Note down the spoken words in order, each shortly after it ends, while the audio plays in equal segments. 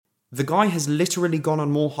The guy has literally gone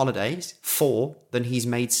on more holidays, 4, than he's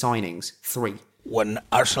made signings, 3. When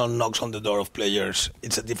Arsenal knocks on the door of players,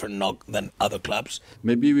 it's a different knock than other clubs.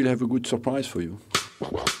 Maybe we'll have a good surprise for you.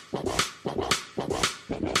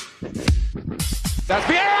 That's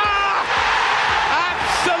Vieira!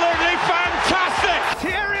 Absolutely fantastic!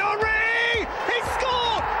 Thierry Henry! He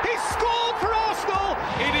scored! He scored for Arsenal!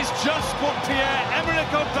 It is just what Pierre-Emerick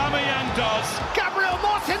Aubameyang does. Gabriel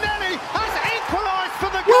Martinelli has equalised for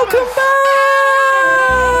the Gunners! Welcome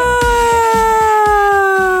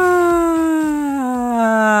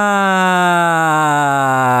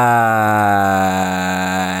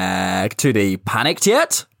back to the Panicked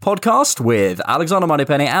Yet podcast with Alexander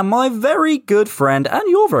Moneypenny and my very good friend, and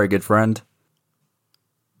your very good friend,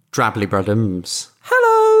 Drably Brothers.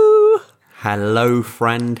 Hello! Hello,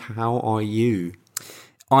 friend. How are you?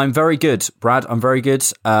 I'm very good, Brad. I'm very good.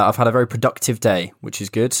 I've had a very productive day, which is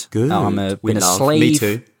good. Good. Been a slave. Me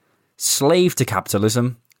too. Slave to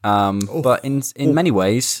capitalism. But in many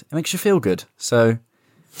ways, it makes you feel good. So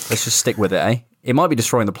let's just stick with it, eh? It might be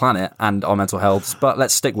destroying the planet and our mental health, but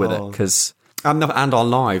let's stick with it because... And our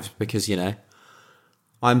lives, because, you know,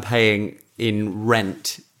 I'm paying in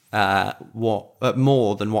rent more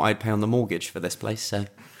than what I'd pay on the mortgage for this place, so...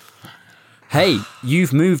 Hey,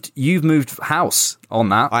 you've moved house on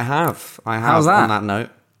that. I have. How's that? On that note.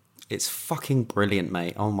 It's fucking brilliant,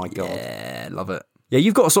 mate. Oh my God. Yeah, love it. Yeah,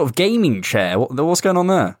 you've got a sort of gaming chair. What's going on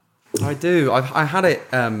there? I do. I had it,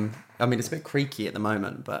 I mean, it's a bit creaky at the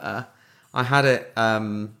moment, but I had it,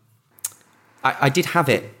 I did have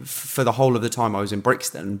it for the whole of the time I was in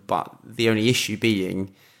Brixton, but the only issue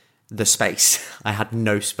being the space. I had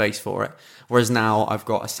no space for it. Whereas now I've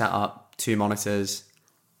got a setup, 2 monitors,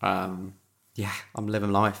 yeah, I'm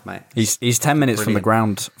living life, mate. He's 10 minutes from the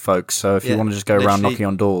ground, folks. So if you want to just go around knocking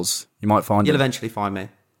on doors, you might find You'll him. eventually find me.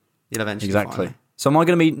 Exactly. So am I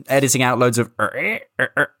going to be editing out loads of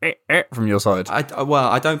from your side?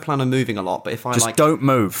 I don't plan on moving a lot, but if I just don't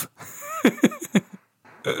move.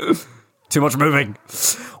 Too much moving.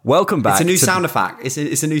 Welcome back. It's a new sound effect.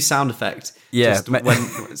 It's a new sound effect. Yeah. Just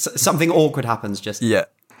when something awkward happens, just... Yeah.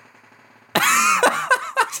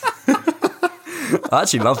 I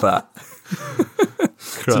actually love that.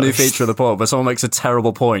 It's a new feature of the pod, but someone makes a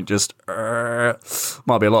terrible point, just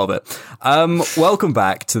might be a lot of it. Welcome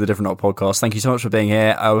back to the Different Knock podcast. Thank you so much for being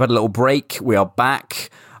here. We've had a little break. We are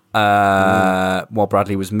back while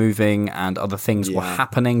Bradley was moving and other things were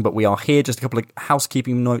happening, but we are here. Just a couple of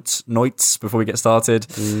housekeeping notes before we get started.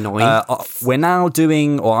 I'm now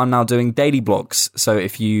doing daily blogs. So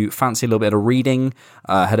if you fancy a little bit of reading,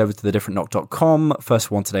 head over to thedifferentknock.com.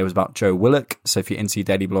 First one today was about Joe Willock. So if you're into your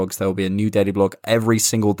daily blogs, there will be a new daily blog every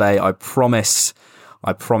single day. I promise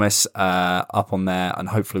up on there, and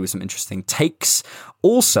hopefully with some interesting takes.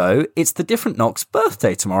 Also, it's the Different Knock's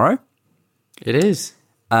birthday tomorrow. It is.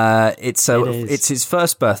 It's his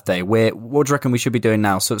first birthday. What do you reckon we should be doing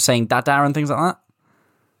now? Sort of saying dada and things like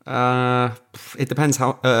that? It depends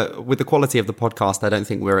how. With the quality of the podcast, I don't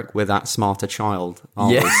think we're that smart a child, are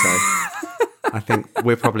we? So I think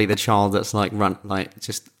we're probably the child that's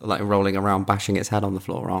just rolling around, bashing its head on the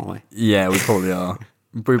floor, aren't we? Yeah, we probably are.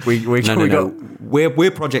 No.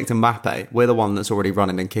 We're Project Mbappe. We're the one that's already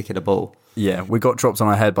running and kicking a ball. Yeah, we got dropped on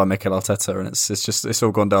our head by Mikel Arteta, and it's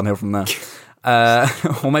all gone downhill from there.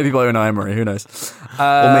 Or maybe by Unai Emery, who knows?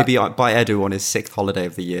 Or maybe by Edu on his 6th holiday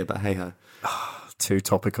of the year, but hey-ho. Too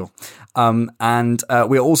topical. And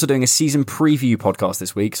we're also doing a season preview podcast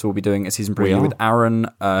this week, so we'll be doing a season preview with Aaron,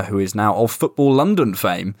 who is now of Football London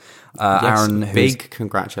fame. Aaron, big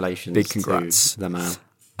congratulations. Big congrats. To the man.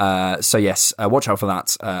 So yes, watch out for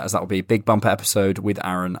that, as that will be a big bumper episode with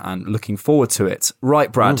Aaron, and looking forward to it.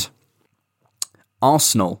 Right, Brad.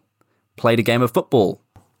 Arsenal played a game of football.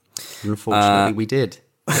 Unfortunately, we did.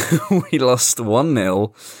 We lost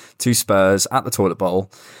 1-0 to Spurs at the Toilet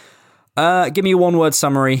Bowl. Give me a one-word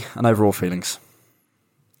summary and overall feelings.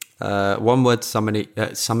 One-word summary.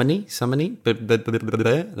 That's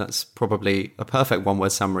probably a perfect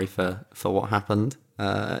one-word summary for what happened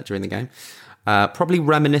during the game. Probably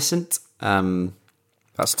reminiscent.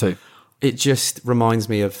 That's 2. It just reminds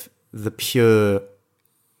me of the pure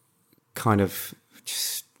kind of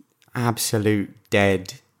just absolute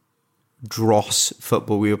dead dross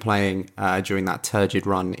football we were playing during that turgid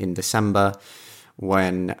run in December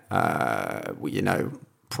when,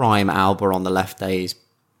 prime Alba on the left days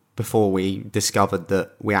before we discovered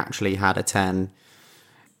that we actually had a 10.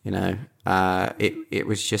 It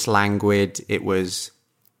was just languid. It was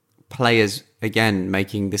players, again,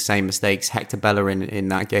 making the same mistakes. Hector Bellerin in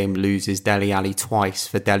that game loses Dele Alli twice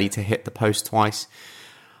for Dele to hit the post twice.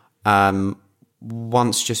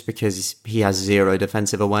 Once just because he has zero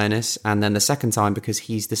defensive awareness, and then the second time because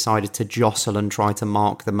he's decided to jostle and try to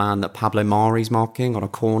mark the man that Pablo Mari's marking on a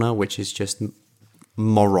corner, which is just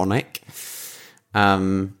moronic.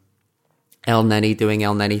 El Neni doing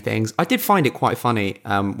El Neni things. I did find it quite funny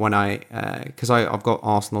when because I've got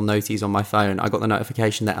Arsenal noties on my phone. I got the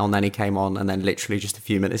notification that El Neni came on, and then literally just a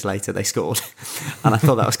few minutes later they scored, and I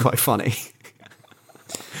thought that was quite funny.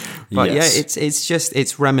 But yes. Yeah,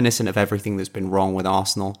 it's reminiscent of everything that's been wrong with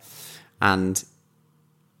Arsenal, and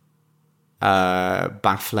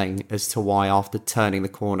baffling as to why after turning the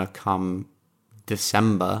corner come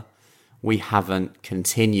December, we haven't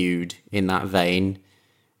continued in that vein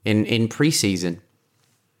in pre-season.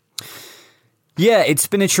 Yeah, it's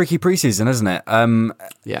been a tricky pre-season, hasn't it?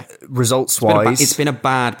 Yeah. Results-wise. It's been a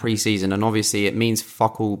bad pre-season, and obviously it means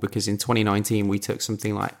fuck all because in 2019 we took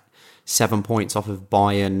something like 7 points off of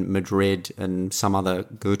Bayern, Madrid, and some other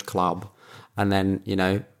good club, and then,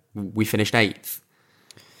 we finished 8th.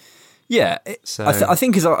 Yeah, so I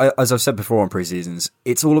think as I've said before on pre-seasons,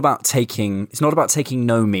 it's all about it's not about taking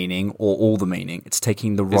no meaning or all the meaning. It's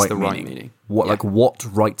taking the right meaning. What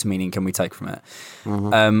right meaning can we take from it?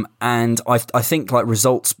 Mm-hmm. And I think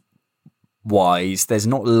results wise, there's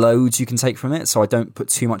not loads you can take from it, so I don't put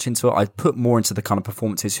too much into it. I put more into the kind of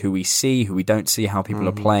performances, who we see, who we don't see, how people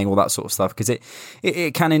are playing, all that sort of stuff, because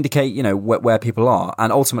it can indicate, where people are.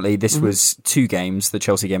 And ultimately, this was 2 games, the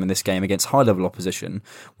Chelsea game and this game, against high-level opposition,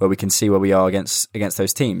 where we can see where we are against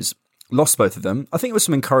those teams. Lost both of them. I think it was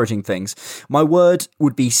some encouraging things. My word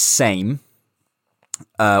would be same,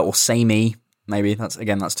 or samey, maybe. That's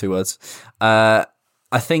 2 words. I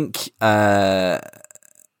think...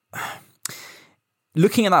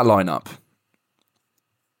 looking at that lineup,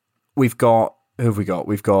 we've got... Who have we got?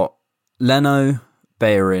 We've got Leno,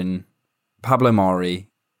 Bellerin, Pablo Mari,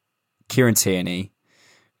 Kieran Tierney,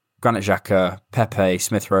 Granit Xhaka, Pepe,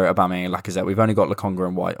 Smith Rowe, Aubameyang, and Lacazette. We've only got Lokonga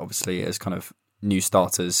and White, obviously, as kind of new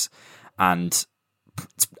starters, and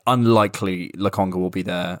it's unlikely Lokonga will be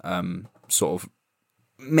there, sort of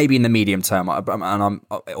maybe in the medium term,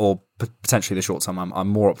 or potentially the short term. I'm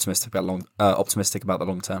more optimistic about the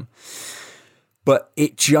long term. But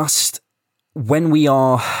it just, when we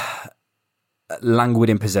are languid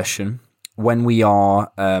in possession, when we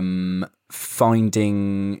are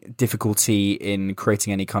finding difficulty in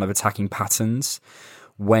creating any kind of attacking patterns,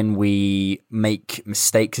 when we make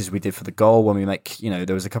mistakes as we did for the goal, when we make,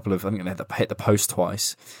 there was a couple of, I think they hit the post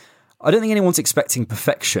twice. I don't think anyone's expecting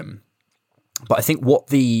perfection, but I think what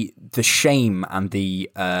the shame and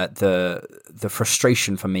the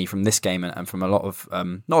frustration for me from this game and from a lot of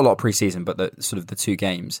not a lot of preseason, but the 2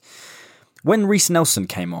 games, when Reece Nelson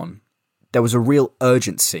came on, there was a real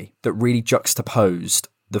urgency that really juxtaposed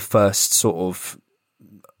the first sort of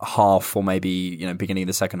half, or maybe beginning of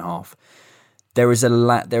the second half. There is a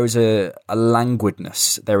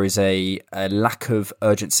languidness. There is a lack of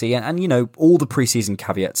urgency, and all the preseason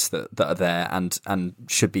caveats that are there and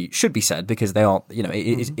should be said, because they are,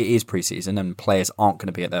 it is preseason and players aren't going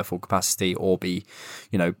to be at their full capacity or be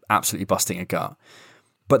absolutely busting a gut.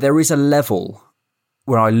 But there is a level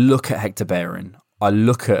where I look at Hector Bellerin, I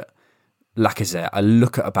look at Lacazette, I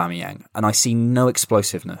look at Aubameyang, and I see no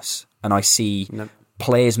explosiveness, and I see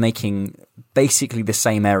players making basically the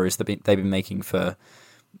same errors that they've been making for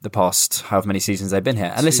the past however many seasons they've been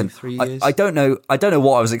here. And listen, 3 years. I don't know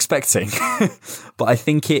what I was expecting, but I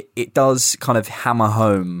think it does kind of hammer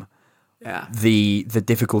home the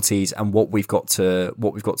difficulties and what we've got to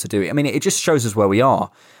do. I mean, it just shows us where we are.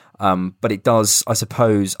 But it does, I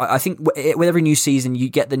suppose. I think with every new season, you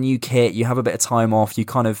get the new kit, you have a bit of time off,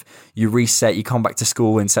 you reset, you come back to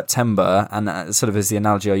school in September, and sort of as the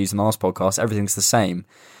analogy I used in the last podcast, everything's the same.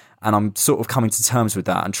 And I'm sort of coming to terms with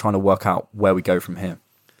that and trying to work out where we go from here.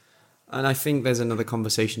 And I think there's another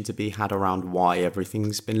conversation to be had around why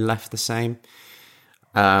everything's been left the same.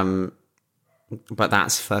 But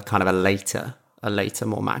that's for kind of a later,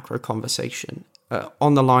 more macro conversation.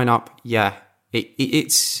 On the lineup, yeah.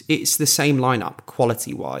 It's the same lineup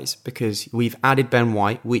quality wise, because we've added Ben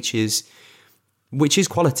White, which is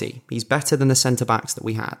quality. He's better than the centre backs that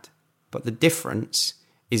we had, but the difference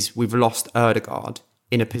is we've lost Ødegaard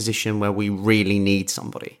in a position where we really need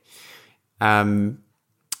somebody.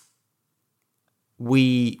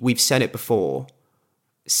 We've said it before.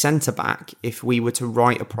 Centre back, if we were to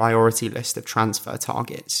write a priority list of transfer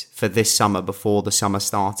targets for this summer before the summer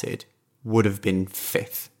started, would have been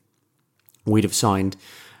 5th. We'd have signed,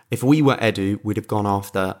 if we were Edu, we'd have gone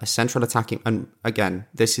after a central attacking, and again,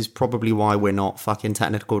 this is probably why we're not fucking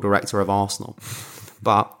technical director of Arsenal,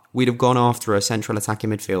 but we'd have gone after a central attacking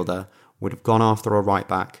midfielder, we'd have gone after a right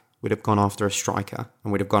back, we'd have gone after a striker,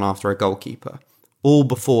 and we'd have gone after a goalkeeper. all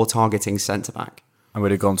before targeting centre-back. I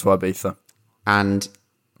would have gone to Ibiza. And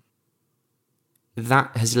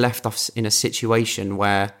that has left us in a situation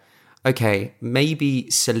where, okay, maybe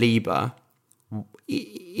Saliba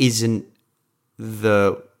isn't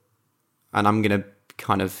and I'm going to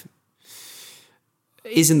kind of,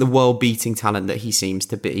 isn't the world-beating talent that he seems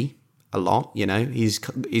to be a lot. You know, he's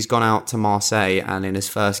gone out to Marseille and in his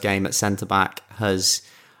first game at centre-back has,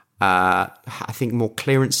 I think, more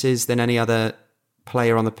clearances than any other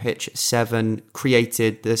player on the pitch at 7,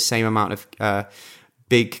 created the same amount of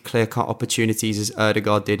big clear-cut opportunities as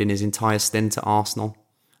Ødegaard did in his entire stint at Arsenal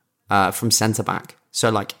from centre-back. So,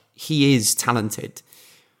 like, he is talented.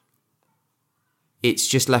 It's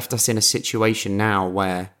just left us in a situation now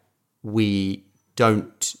where we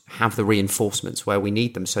don't have the reinforcements where we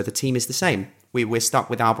need them. So the team is the same. We're stuck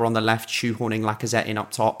with Alba on the left, shoehorning Lacazette in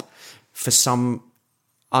up top for some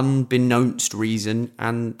unbeknownst reason,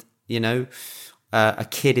 and, you know, a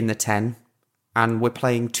kid in the 10, and we're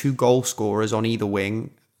playing 2 goal scorers on either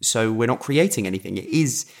wing, so we're not creating anything.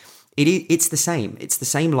 It's the same. It's the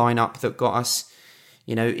same lineup that got us,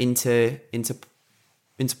 you know, into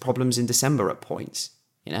problems in December at points.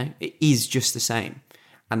 You know, it is just the same.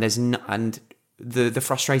 And the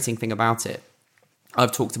frustrating thing about it,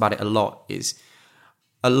 I've talked about it a lot, is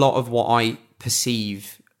a lot of what I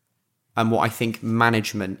perceive and what I think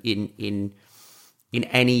management in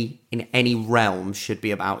any realm should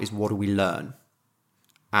be about is, what do we learn?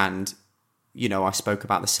 And, you know, I spoke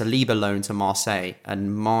about the Saliba loan to Marseille,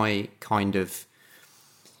 and my kind of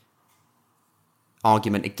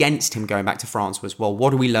argument against him going back to France was, well,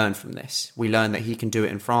 what do we learn from this? We learned that he can do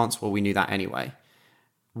it in France. Well, we knew that anyway.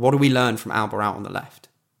 What do we learn from Alba out on the left?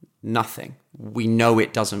 Nothing. We know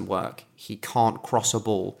it doesn't work. He can't cross a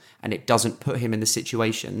ball, and it doesn't put him in the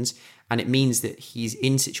situations. And it means that he's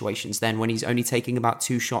in situations then when he's only taking about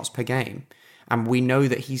 2 shots per game. And we know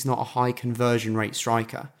that he's not a high conversion rate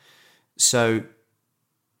striker. So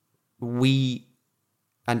we,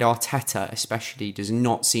 and Arteta especially, does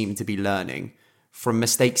not seem to be learning from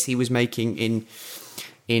mistakes he was making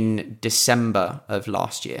in December of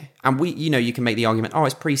last year. And we, you know, you can make the argument, oh,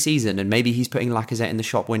 it's pre-season and maybe he's putting Lacazette in the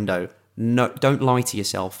shop window. No, don't lie to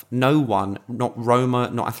yourself. No one, not Roma,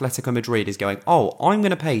 not Atletico Madrid, is going, oh, I'm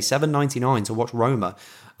going to pay $7.99 to watch Roma,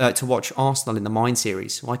 to watch Arsenal in the Mine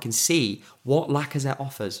series, so I can see what Lacazette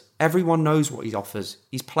offers. Everyone knows what he offers.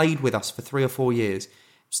 He's played with us for 3 or 4 years.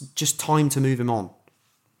 It's just time to move him on.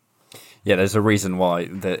 Yeah, there's a reason why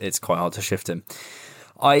that it's quite hard to shift him.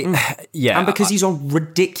 And because he's on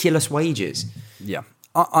ridiculous wages. Yeah,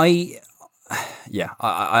 I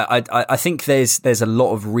think there's a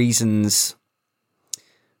lot of reasons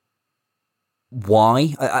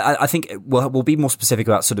why. I think we'll be more specific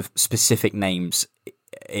about sort of specific names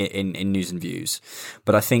in news and views,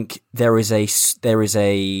 but I think there is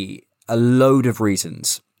a load of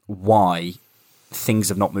reasons why things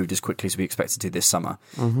have not moved as quickly as we expected to this summer.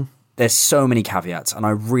 Mm-hmm. There's so many caveats, and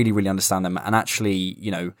I really, really understand them. And actually, you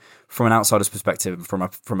know, from an outsider's perspective, from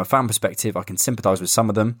a fan perspective, I can sympathise with some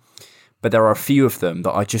of them. But there are a few of them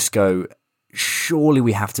that I just go, surely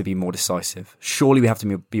we have to be more decisive. Surely we have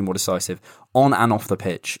to be more decisive on and off the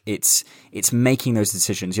pitch. It's making those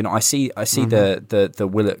decisions. You know, I see mm-hmm. the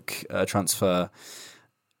Willock transfer.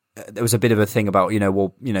 There was a bit of a thing about,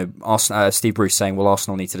 Arsenal, Steve Bruce saying, well,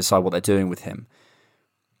 Arsenal need to decide what they're doing with him.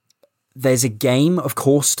 There's a game, of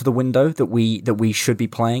course, to the window that we should be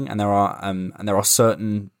playing, and there are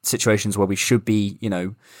certain situations where we should be, you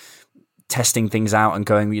know, testing things out and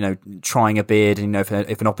going, you know, trying a bid. And, you know,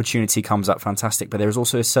 if an opportunity comes up, fantastic. But there is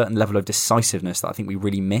also a certain level of decisiveness that I think we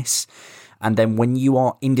really miss. And then when you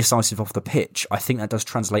are indecisive off the pitch, I think that does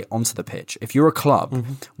translate onto the pitch. If you're a club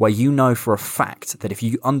mm-hmm. where you know for a fact that if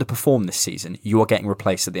you underperform this season, you are getting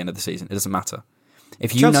replaced at the end of the season, it doesn't matter.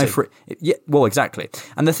 If you Chelsea. know for it, yeah, well, exactly.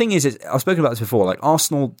 And the thing is I've spoken about this before, like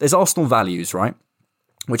Arsenal, there's Arsenal values, right?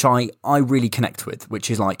 Which I really connect with, which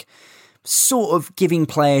is like sort of giving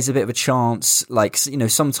players a bit of a chance, like, you know,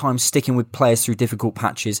 sometimes sticking with players through difficult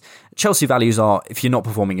patches. Chelsea values are, if you're not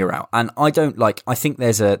performing, you're out. And I think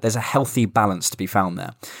there's a healthy balance to be found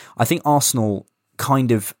there. I think Arsenal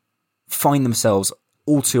kind of find themselves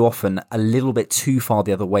all too often a little bit too far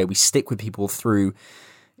the other way. We stick with people through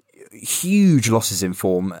huge losses in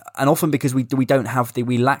form, and often because we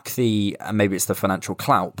lack the, and maybe it's the financial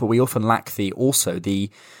clout, but we often lack the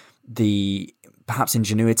perhaps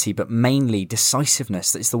ingenuity, but mainly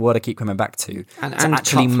decisiveness. That's the word I keep coming back to. And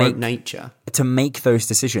actually make those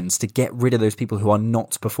decisions to get rid of those people who are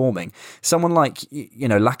not performing. Someone like, you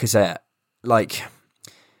know, Lacazette, like,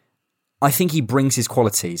 I think he brings his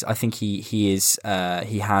qualities. I think he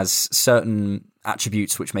has certain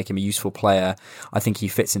attributes which make him a useful player. I think he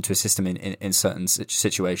fits into a system in certain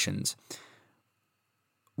situations.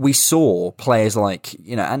 We saw players like,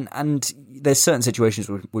 and there's certain situations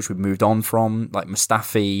which we've moved on from, like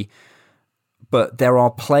Mustafi, but there are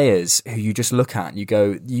players who you just look at and you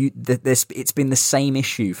go, it's been the same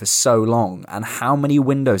issue for so long, and how many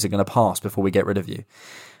windows are going to pass before we get rid of you?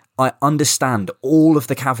 I understand all of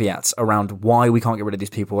the caveats around why we can't get rid of these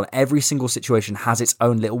people, and every single situation has its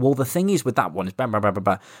own little. Well, the thing is with that one is blah, blah, blah, blah,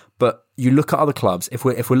 blah. But you look at other clubs. If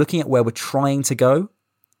we're looking at where we're trying to go,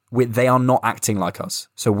 they are not acting like us,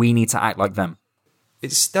 so we need to act like them.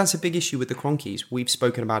 That's a big issue with the Cronkies. We've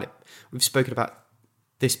spoken about it. We've spoken about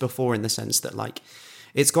this before in the sense that like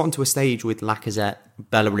it's gotten to a stage with Lacazette,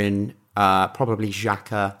 Bellerin, probably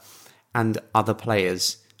Xhaka, and other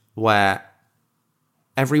players where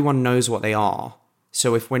everyone knows what they are.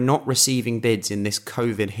 So if we're not receiving bids in this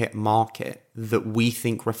COVID hit market that we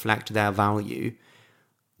think reflect their value,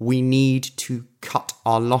 we need to cut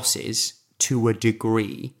our losses to a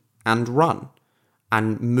degree and run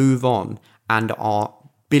and move on. And our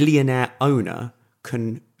billionaire owner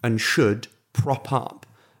can and should prop up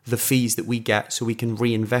the fees that we get so we can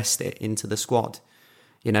reinvest it into the squad.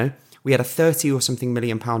 We had a 30 or something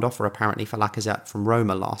million pound offer apparently for Lacazette from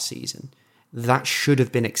Roma last season. That should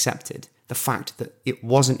have been accepted. The fact that it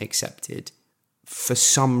wasn't accepted for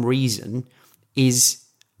some reason is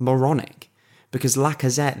moronic, because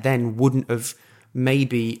Lacazette then wouldn't have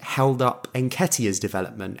maybe held up Nketiah's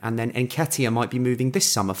development, and then Nketiah might be moving this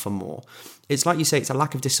summer for more. It's like you say, it's a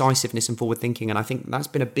lack of decisiveness and forward thinking, and I think that's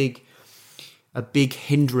been a big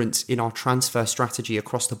hindrance in our transfer strategy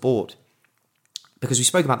across the board. Because we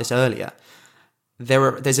spoke about this earlier.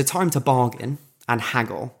 There's a time to bargain and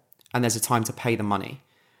haggle, and there's a time to pay the money.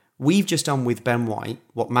 We've just done with Ben White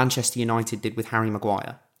what Manchester United did with Harry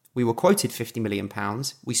Maguire. We were quoted £50 million.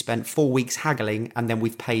 We spent 4 weeks haggling, and then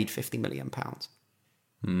we've paid £50 million.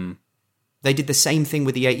 They did the same thing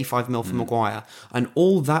with the 85 mil for Maguire. And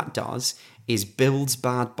all that does is builds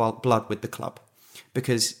bad blood with the club.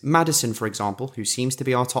 Because Maddison, for example, who seems to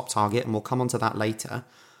be our top target, and we'll come on to that later,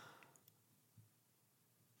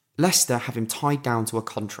 Leicester have him tied down to a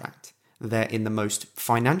contract. They're in the most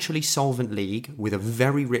financially solvent league with a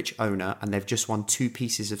very rich owner, and they've just won 2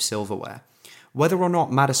 pieces of silverware. Whether or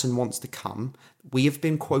not Maddison wants to come, we have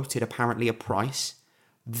been quoted apparently a price.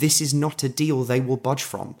 This is not a deal they will budge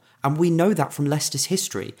from. And we know that from Leicester's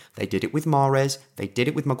history. They did it with Mahrez, they did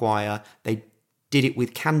it with Maguire, they did it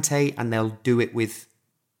with Kante, and they'll do it with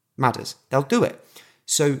Madders. They'll do it.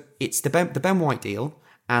 So it's the Ben White deal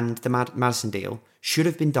and the Maddison deal should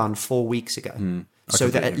have been done 4 weeks ago. So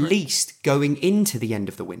that at least going into the end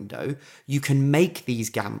of the window, you can make these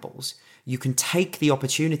gambles. You can take the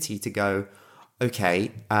opportunity to go,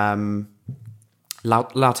 okay,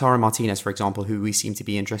 Lautaro Martinez, for example, who we seem to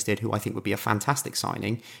be interested, who I think would be a fantastic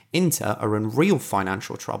signing. Inter are in real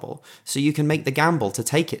financial trouble. So you can make the gamble to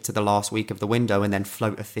take it to the last week of the window and then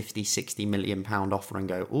float a 50, 60 million pound offer and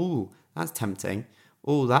go, ooh, that's tempting.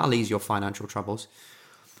 Ooh, that'll ease your financial troubles.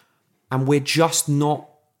 And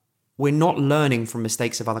we're not learning from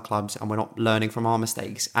mistakes of other clubs, and we're not learning from our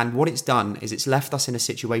mistakes. And what it's done is it's left us in a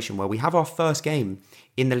situation where we have our first game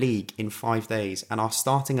in the league in 5 days, and our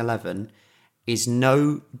starting 11 is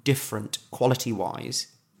no different quality-wise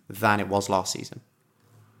than it was last season.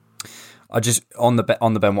 I just on the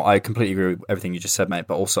Ben White, I completely agree with everything you just said, mate.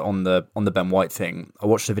 But also on the Ben White thing, I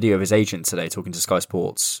watched a video of his agent today talking to Sky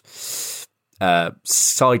Sports.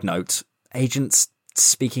 Side note: agents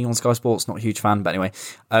speaking on Sky Sports, not a huge fan, but anyway,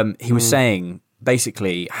 he was saying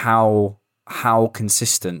basically how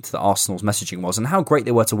consistent the Arsenal's messaging was and how great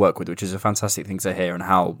they were to work with, which is a fantastic thing to hear, and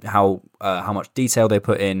how much detail they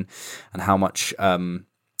put in and how much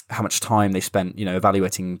time they spent,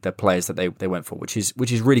 evaluating the players that they went for, which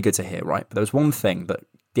is really good to hear, right? But there was one thing that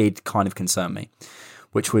did kind of concern me,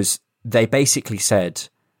 which was they basically said,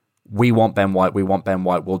 we want Ben White,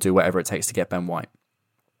 we'll do whatever it takes to get Ben White.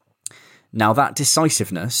 Now that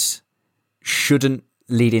decisiveness shouldn't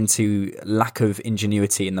lead into lack of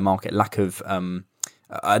ingenuity in the market, lack of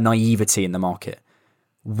naivety in the market.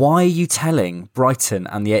 Why are you telling Brighton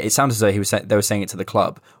and it sounded as though they were saying it to the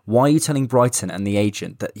club. Why are you telling Brighton and the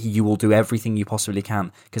agent that you will do everything you possibly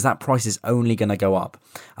can? Because that price is only going to go up.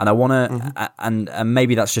 And I want to, and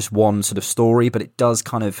maybe that's just one sort of story, but it does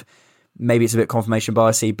kind of, maybe it's a bit confirmation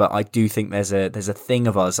biasy, but I do think there's a thing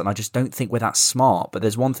of us, and I just don't think we're that smart. But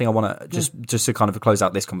there's one thing I want to just to kind of close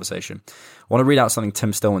out this conversation. I want to read out something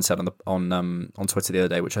Tim Stillman said on Twitter the other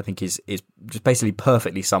day, which I think is just basically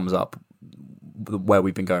perfectly sums up where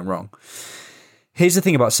we've been going wrong. Here's the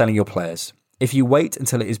thing about selling your players. If you wait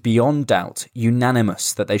until it is beyond doubt,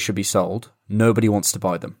 unanimous that they should be sold, nobody wants to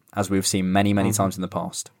buy them, as we've seen many, many times in the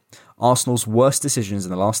past. Arsenal's worst decisions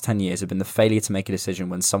in the last 10 years have been the failure to make a decision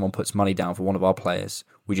when someone puts money down for one of our players.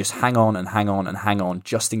 We just hang on and hang on and hang on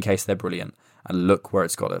just in case they're brilliant. And look where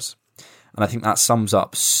it's got us. And I think that sums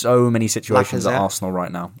up so many situations at Arsenal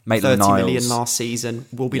right now. 30 million last season.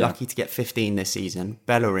 We'll be lucky to get 15 this season.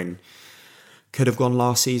 Bellerin could have gone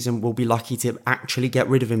last season. We'll be lucky to actually get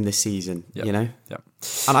rid of him this season, you know? Yep.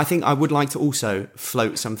 And I think I would like to also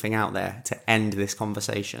float something out there to end this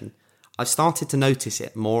conversation. I've started to notice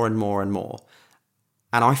it more and more and more.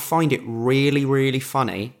 And I find it really, really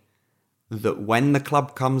funny that when the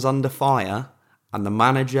club comes under fire and the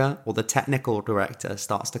manager or the technical director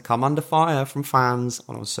starts to come under fire from fans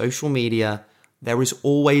on social media, there is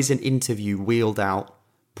always an interview wheeled out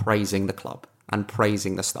praising the club and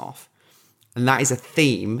praising the staff. And that is a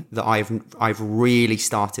theme that I've really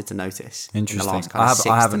started to notice in the last kind of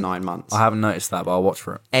 6 to 9 months. I haven't noticed that, but I'll watch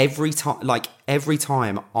for it. Every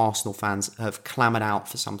time Arsenal fans have clamoured out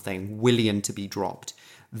for something, Willian to be dropped,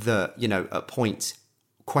 at points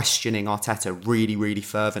questioning Arteta really, really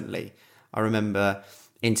fervently. I remember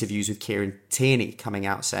interviews with Kieran Tierney coming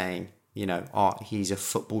out saying, he's a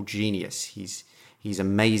football genius. He's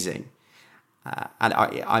amazing.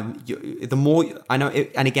 The more I know,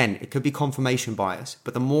 and again, it could be confirmation bias,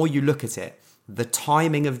 but the more you look at it, the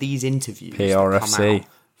timing of these interviews PRFC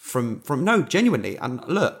from no, genuinely, and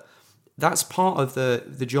look, that's part of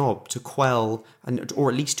the job to quell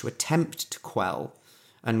or at least to attempt to quell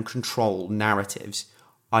and control narratives.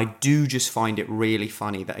 I do just find it really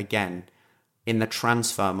funny that again, in the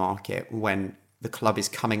transfer market, when the club is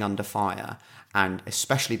coming under fire, and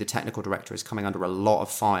especially the technical director is coming under a lot of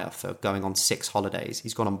fire for going on 6 holidays.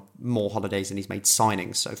 He's gone on more holidays than he's made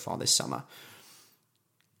signings so far this summer.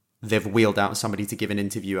 They've wheeled out somebody to give an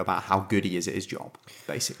interview about how good he is at his job,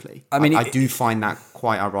 basically. I mean, I do find that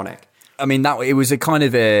quite ironic. I mean, that it was a kind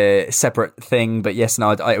of a separate thing, but yes,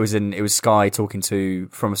 no, it was Sky talking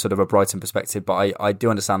from a sort of a Brighton perspective, but I do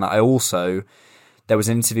understand that. There was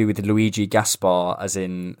an interview with Luigi Gaspar, as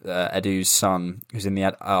in Edu's son, who's in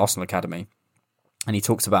the Arsenal Academy. And he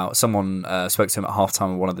talks about someone spoke to him at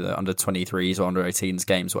halftime of one of the under 23s or under 18s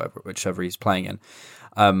games, whichever he's playing in.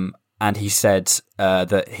 And he said that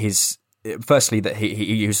that he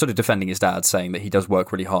was sort of defending his dad, saying that he does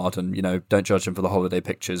work really hard and, don't judge him for the holiday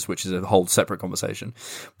pictures, which is a whole separate conversation.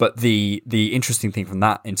 But the interesting thing from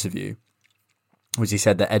that interview was he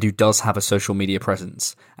said that Edu does have a social media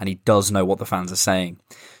presence and he does know what the fans are saying.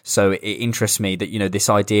 So it interests me that, this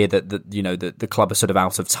idea that the club is sort of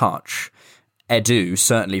out of touch. Edu,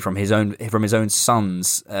 certainly from his own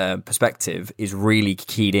son's perspective, is really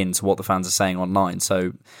keyed into what the fans are saying online.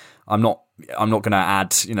 So I'm not going to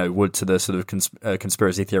add wood to the sort of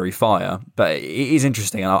conspiracy theory fire, but it is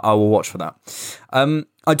interesting, and I will watch for that.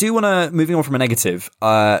 I do want to, moving on from a negative,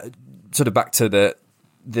 sort of back to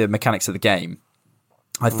the mechanics of the game.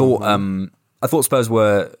 I thought Spurs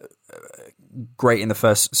were great in the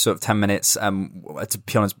first sort of 10 minutes. To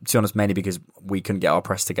be honest, mainly because we couldn't get our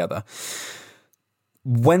press together.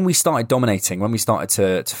 When we started dominating, when we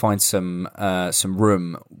started to find some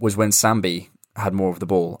room, was when Sambi had more of the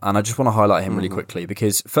ball. And I just want to highlight him really quickly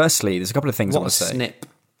because, firstly, there's a couple of things I want to say. What a snip.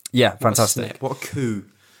 Yeah, fantastic. What a coup.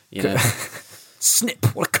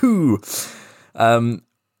 Snip, what a coup.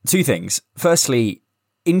 2 things. Firstly,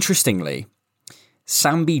 interestingly,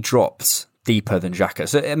 Sambi dropped deeper than Xhaka.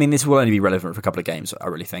 So, I mean, this will only be relevant for a couple of games, I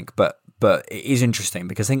really think. But it is interesting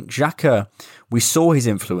because I think Xhaka, we saw his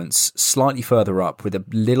influence slightly further up with a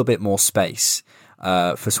little bit more space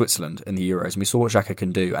for Switzerland in the Euros. And we saw what Xhaka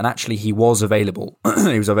can do. And actually, he was available.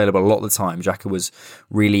 He was available a lot of the time. Xhaka was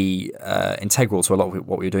really integral to a lot of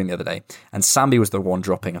what we were doing the other day. And Sambi was the one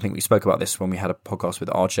dropping. I think we spoke about this when we had a podcast with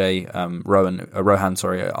RJ,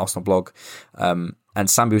 Rohan, Arsenal blog. And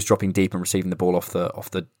Sambi was dropping deep and receiving the ball off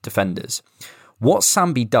the defenders. What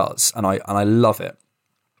Sambi does, and I love it,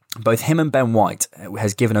 both him and Ben White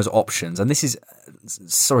has given us options. And this is,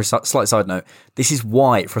 slight side note, this is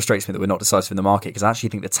why it frustrates me that we're not decisive in the market, because I actually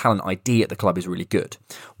think the talent ID at the club is really good.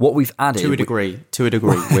 What we've added... To a degree.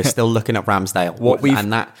 We're still looking at Ramsdale.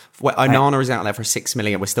 Onana is out there for 6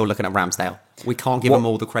 million. We're still looking at Ramsdale. We can't give them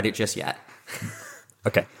all the credit just yet.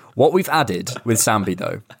 Okay. What we've added with Sambi,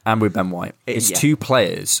 though, and with Ben White, is 2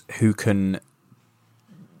 players who can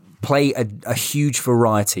play a huge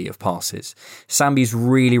variety of passes. Sambi's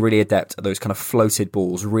really, really adept at those kind of floated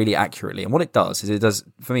balls really accurately. And what it does,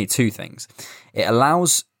 for me, 2 things. It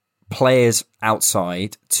allows players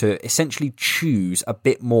outside to essentially choose a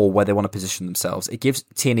bit more where they want to position themselves. It gives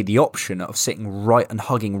Tierney the option of sitting right and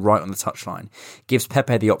hugging right on the touchline. It gives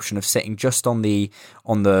Pepe the option of sitting just on the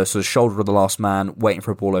sort of shoulder of the last man, waiting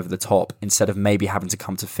for a ball over the top, instead of maybe having to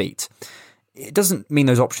come to feet. It doesn't mean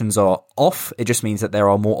those options are off. It just means that there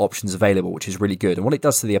are more options available, which is really good. And what it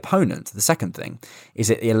does to the opponent, the second thing, is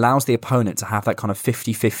it allows the opponent to have that kind of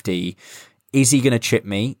 50-50. Is he going to chip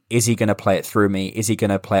me? Is he going to play it through me? Is he going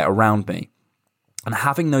to play it around me? And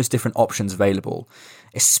having those different options available,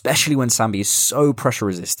 especially when Sambi is so pressure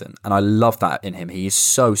resistant, and I love that in him. He is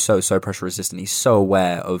so pressure resistant. He's so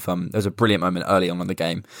aware of. There's a brilliant moment early on in the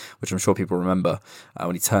game, which I'm sure people remember,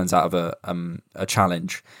 when he turns out of a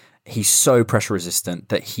challenge. He's so pressure resistant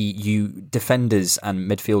that you defenders and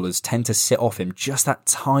midfielders tend to sit off him just that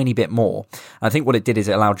tiny bit more. And I think what it did is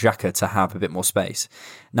it allowed Xhaka to have a bit more space.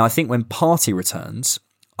 Now, I think when Partey returns,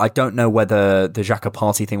 I don't know whether the Xhaka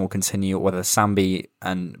Partey thing will continue or whether Sambi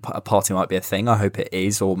and Partey might be a thing. I hope it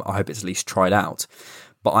is, or I hope it's at least tried out.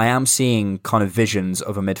 But I am seeing kind of visions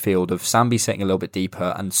of a midfield of Sambi sitting a little bit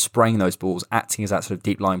deeper and spraying those balls, acting as that sort of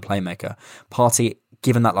deep line playmaker. Partey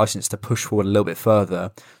given that license to push forward a little bit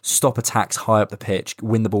further, stop attacks high up the pitch,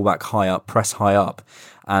 win the ball back high up, press high up.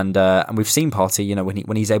 And we've seen Partey,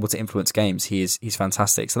 when he's able to influence games, he's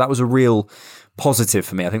fantastic. So that was a real positive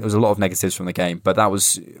for me. I think there was a lot of negatives from the game, but that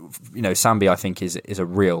was, Sambi, I think is a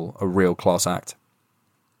real class act.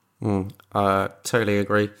 Totally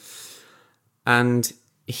agree. And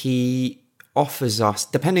he offers us,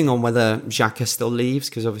 depending on whether Xhaka still leaves,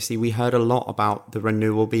 because obviously we heard a lot about the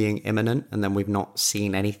renewal being imminent and then we've not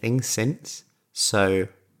seen anything since. So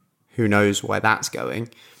who knows where that's going.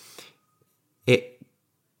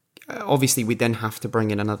 Obviously we then have to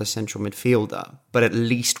bring in another central midfielder, but at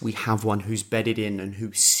least we have one who's bedded in and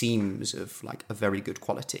who seems of like a very good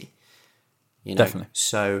quality. Definitely.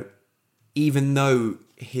 So even though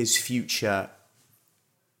his future,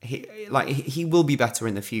 he will be better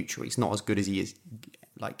in the future. He's not as good as he is.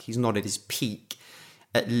 He's not at his peak.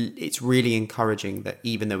 It's really encouraging that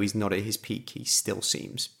even though he's not at his peak, he still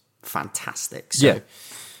seems fantastic. So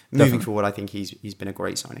moving forward, I think he's been a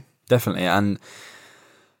great signing. Definitely. And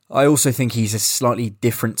I also think he's a slightly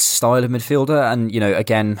different style of midfielder. And,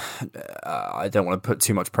 again, I don't want to put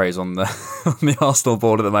too much praise on the Arsenal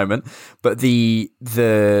board at the moment, but the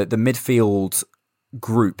midfield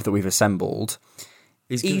group that we've assembled,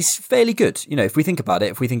 he's fairly good. If we think about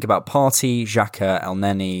it, if we think about Partey, Xhaka,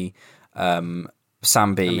 Elneny,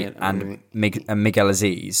 Sambi, and Miguel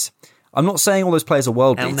Aziz, I'm not saying all those players are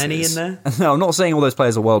world beaters. Elneny in there? No, I'm not saying all those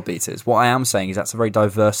players are world beaters. What I am saying is that's a very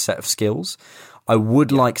diverse set of skills. I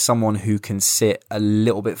would like someone who can sit a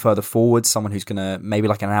little bit further forward, someone who's going to, maybe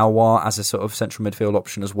like an Aouar as a sort of central midfield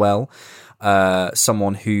option as well.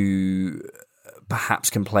 Someone who perhaps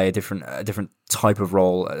can play a different type of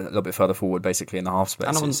role a little bit further forward, basically in the half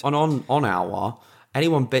spaces. And on Aouar,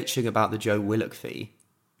 anyone bitching about the Joe Willock fee,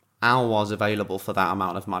 Aouar's available for that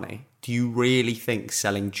amount of money. Do you really think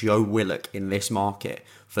selling Joe Willock in this market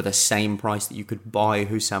for the same price that you could buy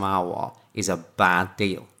Houssam Aouar is a bad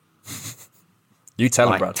deal? You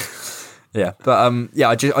tell him, Brad. Yeah, but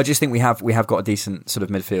I just think we have got a decent sort of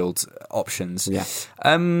midfield options. Yeah.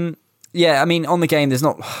 Yeah, I mean, on the game, there's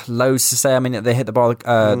not loads to say. I mean, they hit the bar,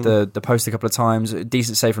 the post a couple of times. A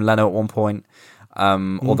decent save from Leno at one point.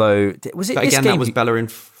 Although, was it but this again, game? that was Bellerin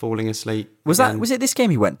falling asleep. Was it this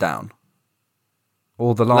game he went down?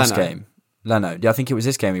 Or the last game? Leno. Yeah, I think it was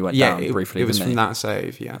this game he went down briefly. It was from that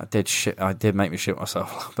save, yeah. I did make me shit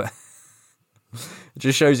myself a little bit. It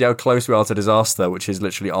just shows you how close we are to disaster, which is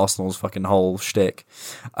literally Arsenal's fucking whole shtick.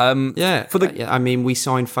 I mean, we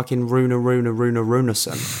signed fucking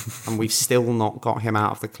Runason, and we've still not got him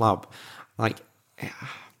out of the club. I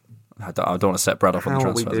don't want to set Brad off on the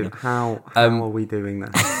transfer. How are we doing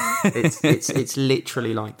that? It's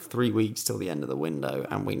literally like 3 weeks till the end of the window,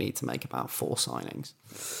 and we need to make about 4 signings.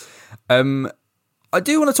 I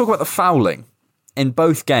do want to talk about the fouling in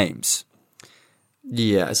both games.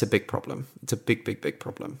 Yeah, it's a big problem. It's a big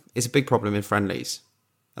problem. It's a big problem in friendlies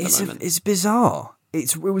at the moment. It's bizarre.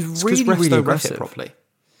 It was really, refs really don't aggressive. ref it properly.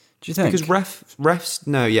 Do you think? Because refs,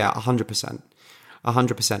 no, yeah, 100%.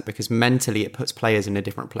 100%, because mentally it puts players in a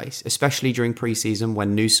different place, especially during pre-season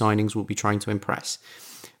when new signings will be trying to impress.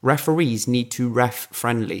 Referees need to ref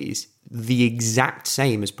friendlies the exact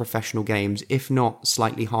same as professional games, if not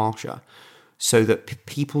slightly harsher, so that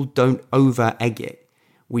people don't over-egg it.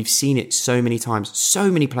 We've seen it so many times. So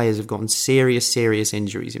many players have gotten serious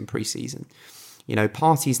injuries in pre-season.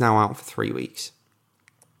 Partey's now out for 3 weeks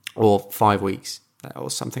or 5 weeks or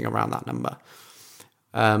something around that number.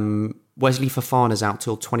 Wesley Fofana's out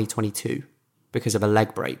till 2022 because of a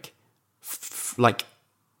leg break.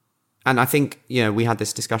 And I think, we had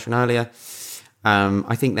this discussion earlier.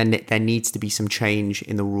 I think there needs to be some change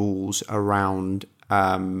in the rules around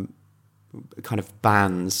kind of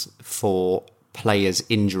bans for players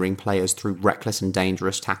injuring players through reckless and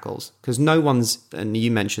dangerous tackles. Because and you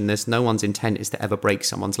mentioned this, no one's intent is to ever break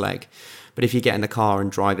someone's leg. But if you get in the car and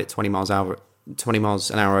drive it 20 miles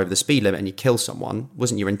an hour over the speed limit and you kill someone,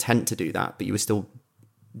 wasn't your intent to do that, but you were still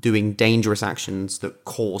doing dangerous actions that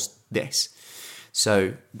caused this.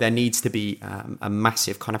 So there needs to be a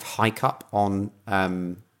massive kind of hike up on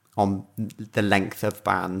the length of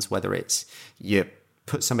bans, whether it's you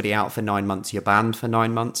put somebody out for 9 months, you're banned for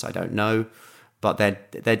 9 months, I don't know. But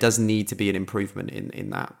there does need to be an improvement in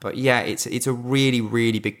that. But yeah, it's a really,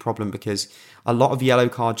 really big problem because a lot of yellow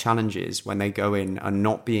card challenges when they go in are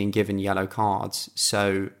not being given yellow cards.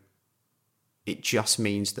 So it just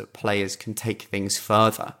means that players can take things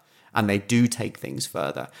further, and they do take things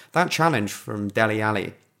further. That challenge from Dele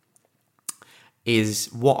Alli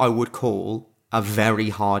is what I would call a very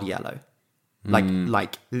hard yellow.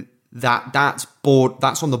 Like that's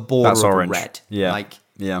on the border that's of orange. Red. Yeah.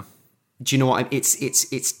 Yeah. Do you know what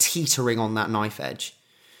it's teetering on that knife edge,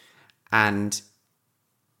 and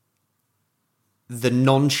the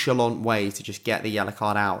nonchalant way to just get the yellow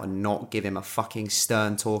card out and not give him a fucking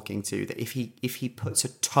stern talking to, that if he puts a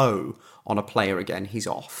toe on a player again, he's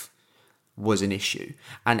off, was an issue.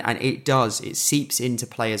 And it seeps into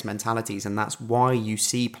players' mentalities, and that's why you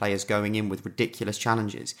see players going in with ridiculous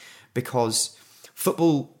challenges, because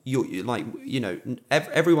football,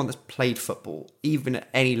 everyone that's played football, even at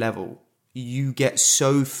any level, you get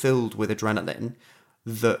so filled with adrenaline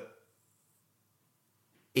that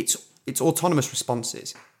it's autonomous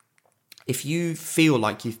responses. If you feel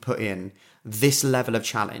like you've put in this level of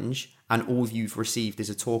challenge and all you've received is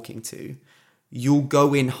a talking to, you'll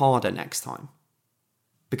go in harder next time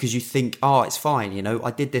because you think, it's fine,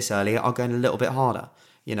 I did this earlier, I'll go in a little bit harder,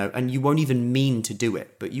 and you won't even mean to do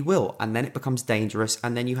it, but you will, and then it becomes dangerous,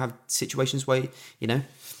 and then you have situations where,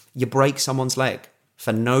 you break someone's leg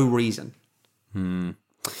for no reason.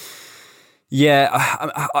 Yeah,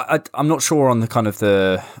 I'm not sure on the kind of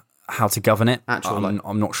how to govern it.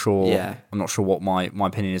 I'm not sure. Yeah. I'm not sure what my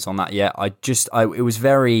opinion is on that yet. It was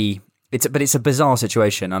very. It's a bizarre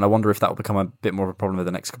situation, and I wonder if that will become a bit more of a problem over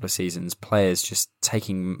the next couple of seasons. Players just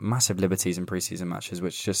taking massive liberties in preseason matches,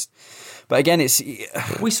 which just. But again, it's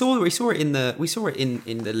we saw it in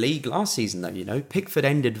the league last season though. Pickford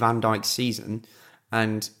ended Van Dijk's season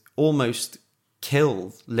and almost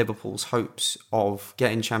killed Liverpool's hopes of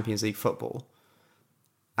getting Champions League football.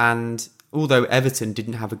 And although Everton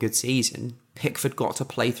didn't have a good season, Pickford got to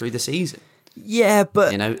play through the season. Yeah,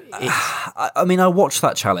 but I watched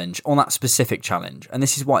that challenge, on that specific challenge, and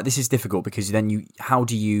this is why this is difficult, because then how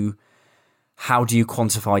do you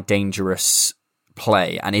quantify dangerous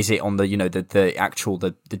play, and is it on the the actual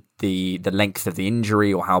the length of the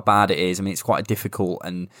injury or how bad it is? I mean, it's quite difficult,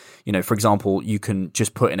 and for example, you can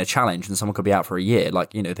just put in a challenge and someone could be out for a year,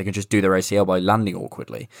 like they can just do their ACL by landing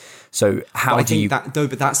awkwardly. So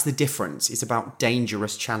but that's the difference. It's about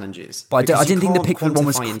dangerous challenges. But I didn't think the Pickford one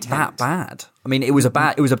was that bad. I mean, it was a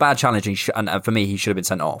bad challenge, and for me, he should have been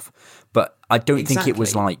sent off. But I don't think it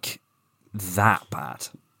was like that bad.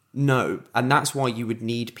 No, and that's why you would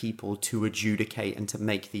need people to adjudicate and to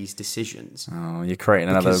make these decisions. Oh, you're creating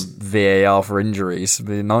another VAR for injuries. It'd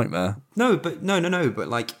be a nightmare. No, but as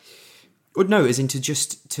in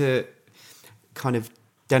to kind of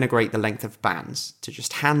denigrate the length of bans, to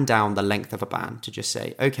just hand down the length of a ban, to just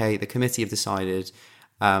say, okay, the committee have decided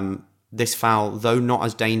this foul, though not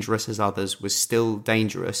as dangerous as others, was still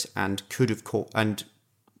dangerous and could have and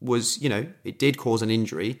was, it did cause an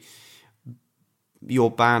injury.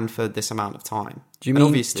 You're banned for this amount of time. Do you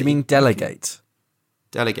mean delegate?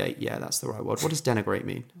 Delegate, yeah, that's the right word. What does denigrate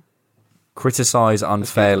mean? Criticise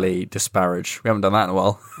unfairly, disparage. We haven't done that in a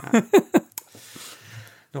while.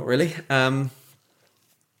 Not really.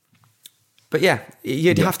 But yeah,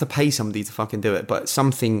 you'd have to pay somebody to fucking do it. But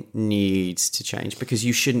something needs to change, because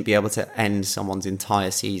you shouldn't be able to end someone's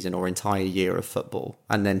entire season or entire year of football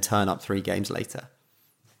and then turn up 3 games later.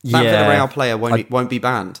 That Villarreal player won't be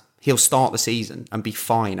banned. He'll start the season and be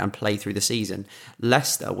fine and play through the season.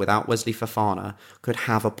 Leicester, without Wesley Fofana, could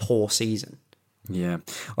have a poor season. Yeah,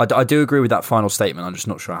 I do agree with that final statement. I'm just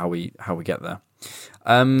not sure how we get there.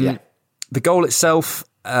 The goal itself,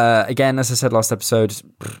 again, as I said last episode,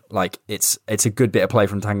 like it's a good bit of play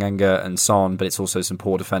from Tanganga and Son, but it's also some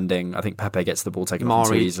poor defending. I think Pepe gets the ball taken off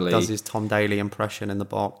too easily. Does his Tom Daly impression in the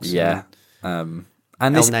box. Yeah, and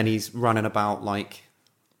El Nenny's running about like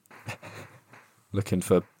looking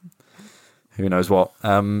for who knows what.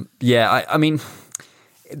 I mean,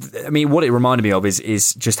 I mean, what it reminded me of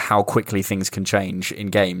is just how quickly things can change in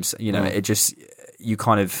games. You know, it just, you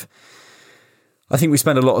kind of, I think we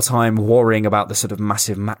spend a lot of time worrying about the sort of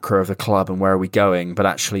massive macro of the club and where are we going, but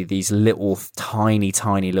actually these little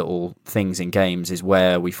tiny little things in games is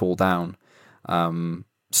where we fall down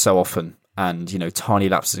so often, and you know, tiny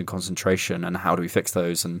lapses in concentration, and how do we fix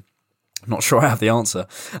those? And I'm not sure I have the answer.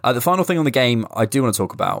 The final thing on the game I do want to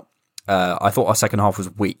talk about, I thought our second half was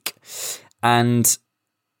weak, and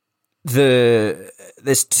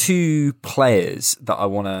there's two players that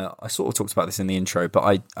I sort of talked about this in the intro,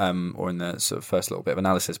 but or in the sort of first little bit of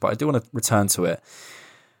analysis, but I do want to return to it.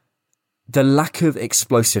 The lack of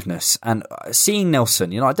explosiveness, and seeing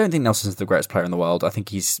Nelson, you know, I don't think Nelson's the greatest player in the world. I think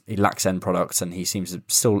he lacks end products, and he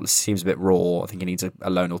still seems a bit raw. I think he needs a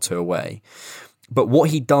loan or two away. But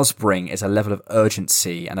what he does bring is a level of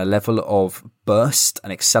urgency and a level of burst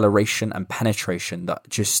and acceleration and penetration that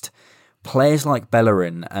just players like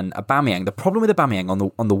Bellerin and Aubameyang. The problem with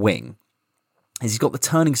Aubameyang on the wing is he's got the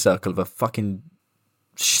turning circle of a fucking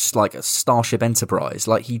like a Starship Enterprise.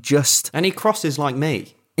 Like he crosses like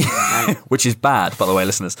me. Which is bad, by the way,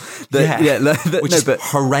 listeners. Which is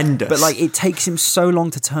horrendous. But like, it takes him so long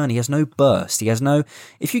to turn. He has no burst. He has no.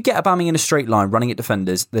 If you get Aubameyang in a straight line running at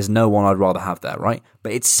defenders, there's no one I'd rather have there, right?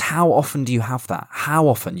 But it's how often do you have that? How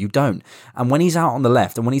often? You don't. And when he's out on the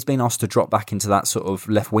left, and when he's been asked to drop back into that sort of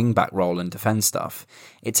left wing back role and defend stuff,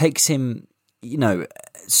 it takes him, you know,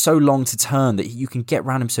 so long to turn that you can get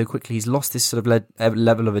around him so quickly. He's lost this sort of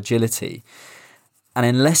level of agility, and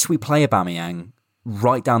unless we play Aubameyang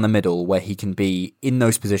right down the middle where he can be in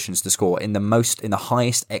those positions to score in the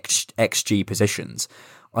highest XG positions,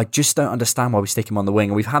 I just don't understand why we stick him on the wing.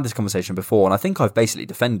 And we've had this conversation before, and I think I've basically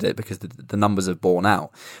defended it because the numbers have borne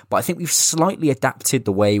out. But I think we've slightly adapted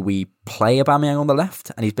the way we play Aubameyang on the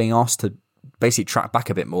left, and he's being asked to basically track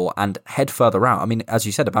back a bit more and head further out. I mean, as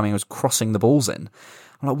you said, Aubameyang was crossing the balls in.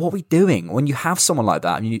 I'm like, what are we doing? When you have someone like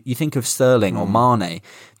that, and you think of Sterling or Mane,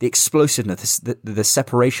 the explosiveness, the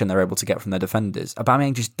separation they're able to get from their defenders,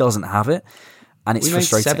 Aubameyang just doesn't have it, and it's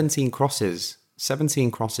frustrating. 17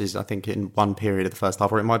 crosses, I think, in one period of the first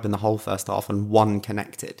half, or it might have been the whole first half, and one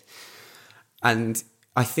connected. And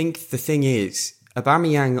I think the thing is,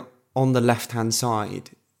 Aubameyang on the left-hand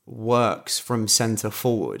side works from centre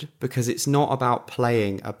forward because it's not about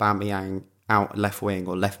playing Aubameyang out left wing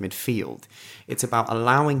or left midfield. It's about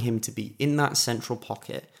allowing him to be in that central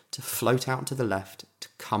pocket, to float out to the left, to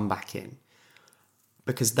come back in,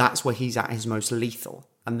 because that's where he's at his most lethal.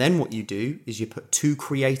 And then what you do is you put two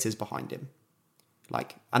creators behind him,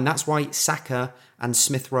 and that's why Saka and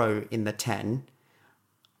Smith Rowe in the 10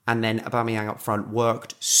 and then Aubameyang up front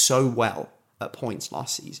worked so well at points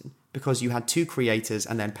last season, because you had two creators,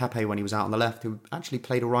 and then Pepe when he was out on the left, who actually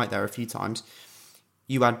played all right there a few times.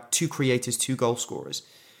 You had two creators, two goal scorers.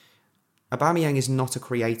 Aubameyang is not a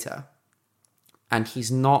creator, and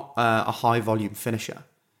he's not a high volume finisher.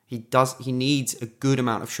 He needs a good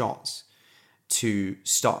amount of shots to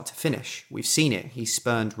start to finish. We've seen it. He's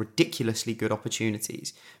spurned ridiculously good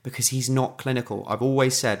opportunities because he's not clinical. I've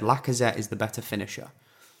always said Lacazette is the better finisher,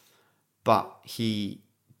 but he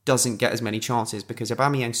doesn't get as many chances because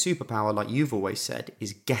Aubameyang's superpower, like you've always said,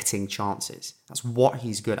 is getting chances. That's what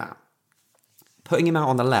he's good at. Putting him out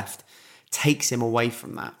on the left takes him away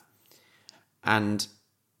from that. And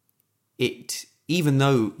even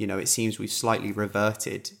though, you know, it seems we've slightly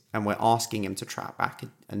reverted and we're asking him to track back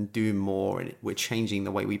and do more, and we're changing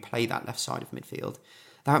the way we play that left side of midfield,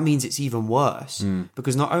 that means it's even worse.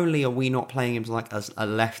 Because not only are we not playing him as a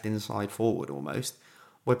left inside forward almost,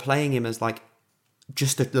 we're playing him as like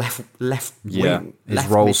just a left wing, his left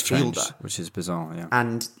roles midfielder, change, which is bizarre. Yeah,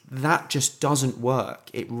 and that just doesn't work.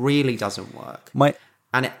 It really doesn't work.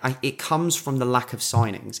 And it comes from the lack of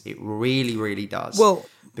signings. It really, really does. Well,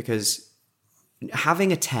 because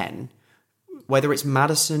having a 10, whether it's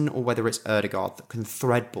Maddison or whether it's Ødegaard, that can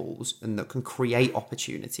thread balls and that can create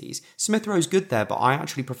opportunities. Smith Rowe's good there, but I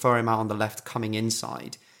actually prefer him out on the left, coming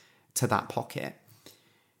inside to that pocket.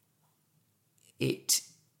 It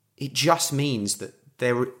just means that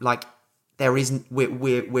we're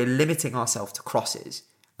limiting ourselves to crosses,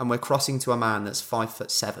 and we're crossing to a man that's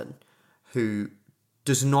 5'7", who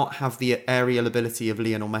does not have the aerial ability of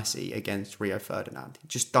Lionel Messi against Rio Ferdinand. He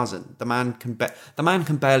just doesn't. The man can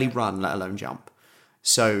barely run, let alone jump.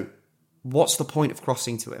 So what's the point of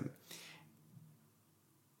crossing to him?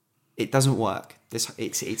 It doesn't work.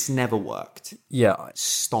 It's never worked. Yeah.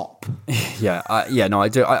 Stop. No, I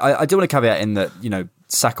do. I do want to caveat in that, you know,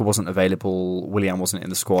 Saka wasn't available, Willian wasn't in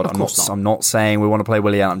the squad. I'm not saying we want to play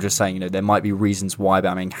Willian. I'm just saying, you know, there might be reasons why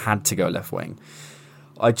Aubameyang had to go left wing.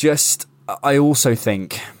 I also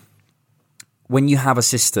think when you have a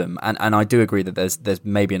system, and I do agree that there's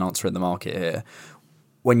maybe an answer in the market here,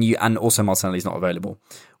 and also Martinelli's not available.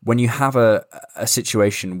 When you have a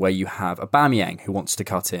situation where you have Aubameyang who wants to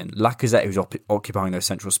cut in, Lacazette who's occupying those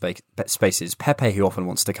central spaces, Pepe who often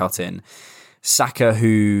wants to cut in, Saka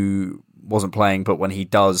who wasn't playing, but when he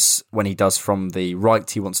does from the right,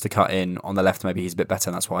 he wants to cut in. On the left, maybe he's a bit better,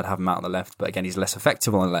 and that's why I'd have him out on the left. But again, he's less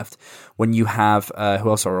effective on the left. When you have who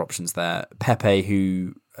else are options there?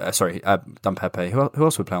 Pepe, done Pepe. Who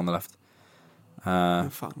else would play on the left?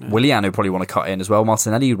 Willian would probably want to cut in as well.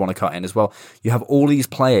 Martinelli would want to cut in as well. You have all these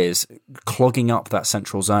players clogging up that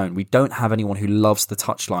central zone. We don't have anyone who loves the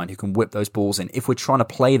touchline, who can whip those balls in. If we're trying to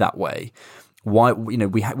play that way, why, we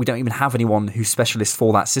don't even have anyone who's specialist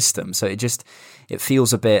for that system. So it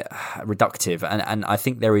feels a bit reductive, and I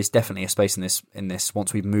think there is definitely a space in this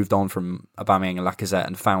once we've moved on from Aubameyang and Lacazette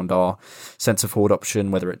and found our centre forward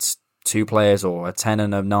option, whether it's 2 players or a 10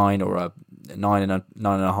 and a 9 or a 9 and a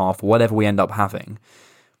 9.5, whatever we end up having.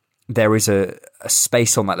 There is a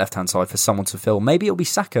space on that left-hand side for someone to fill. Maybe it'll be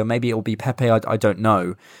Saka, maybe it'll be Pepe, I don't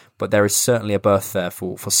know. But there is certainly a berth there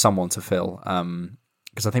for someone to fill.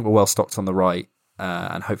 Because I think we're well stocked on the right,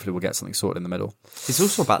 and hopefully we'll get something sorted in the middle. It's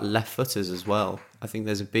also about left footers as well. I think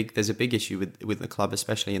there's a big issue with the club,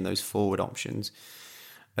 especially in those forward options,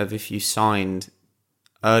 of if you signed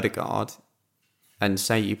Ødegaard and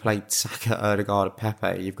say you played Saka, Ødegaard, and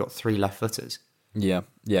Pepe, you've got 3 left footers. Yeah.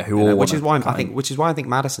 Which is why I think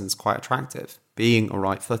Maddison's quite attractive. Being a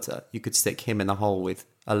right footer, you could stick him in the hole with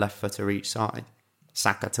a left footer each side.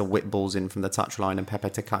 Saka to whip balls in from the touchline and Pepe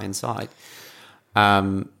to cut inside.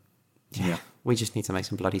 We just need to make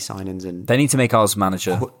some bloody signings, and they need to make ours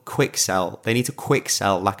manager. Quick sell. They need to quick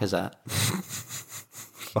sell Lacazette.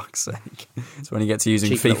 Fuck's sake! So when you get to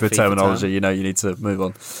using FIFA terminology, you need to move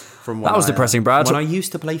on. That was depressing, Brad. When I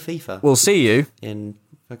used to play FIFA, we'll see you in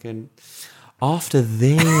fucking after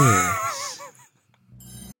this.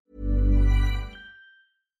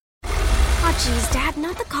 Jeez, Dad,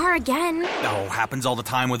 not the car again. Oh, happens all the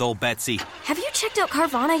time with old Betsy. Have you checked out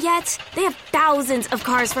Carvana yet? They have thousands of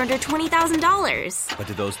cars for under $20,000. But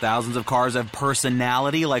do those thousands of cars have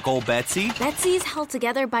personality like old Betsy? Betsy's held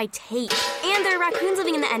together by tape. And there are raccoons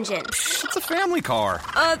living in the engine. It's a family car.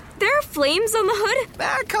 There are flames on the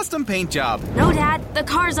hood? Custom paint job. No, Dad, the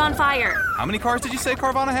car's on fire. How many cars did you say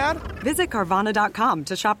Carvana had? Visit Carvana.com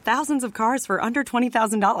to shop thousands of cars for under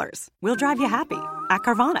 $20,000. We'll drive you happy at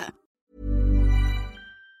Carvana.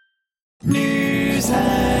 News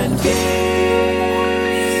and views.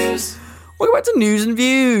 Welcome back to News and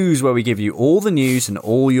Views, where we give you all the news and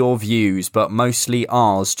all your views, but mostly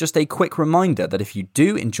ours. Just a quick reminder that if you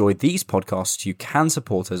do enjoy these podcasts, you can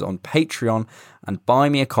support us on Patreon and buy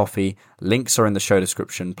me a coffee. Links are in the show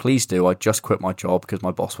description. Please do. I just quit my job because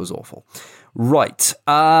my boss was awful. Right.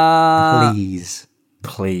 Please.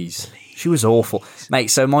 She was awful.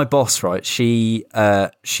 Mate, so my boss, right, she's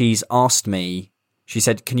asked me, she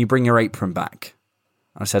said, can you bring your apron back?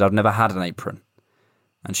 And I said, I've never had an apron.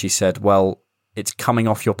 And she said, well, it's coming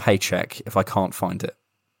off your paycheck if I can't find it.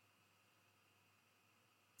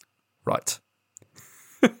 Right.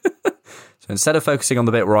 So instead of focusing on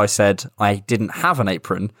the bit where I said I didn't have an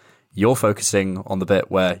apron, you're focusing on the bit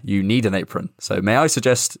where you need an apron. So may I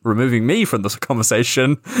suggest removing me from this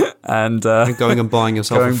conversation and going and buying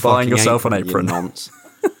yourself an apron.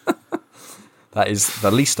 That is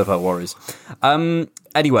the least of her worries.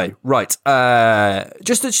 Anyway, right.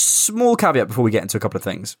 Just a small caveat before we get into a couple of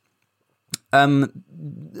things. Want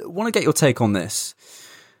to get your take on this.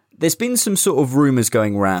 There's been some sort of rumours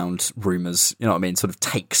going around. Rumours, you know what I mean? Sort of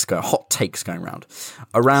hot takes going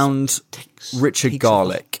around Richard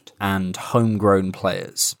Garlick and homegrown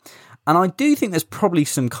players. And I do think there's probably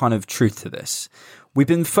some kind of truth to this. We've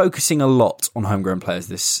been focusing a lot on homegrown players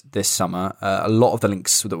this summer. A lot of the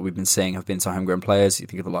links that we've been seeing have been to homegrown players. You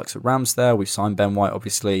think of the likes of Ramsdale. We've signed Ben White,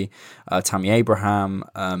 obviously. Tammy Abraham,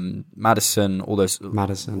 Maddison, all those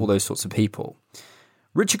sorts of people.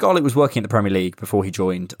 Richard Garlick was working at the Premier League before he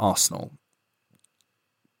joined Arsenal.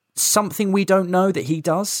 Something we don't know that he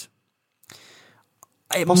does.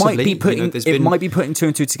 It might be putting 2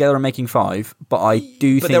 and 2 together and making 5, but I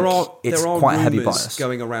do think it's quite a heavy bias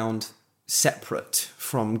going around separate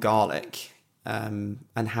from Garlick, and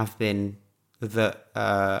have been that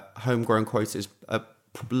homegrown quotas are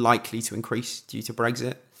likely to increase due to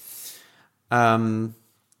Brexit. I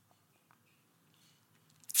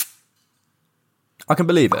can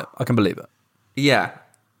believe it. Yeah.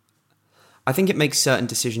 I think it makes certain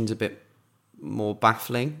decisions a bit more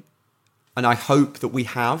baffling. And I hope that we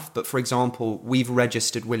have. But for example, we've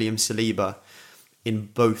registered William Saliba in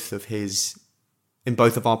both of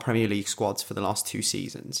our Premier League squads for the last 2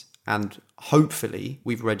 seasons. And hopefully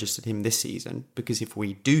we've registered him this season, because if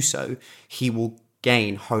we do so, he will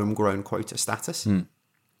gain homegrown quota status.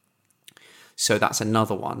 So that's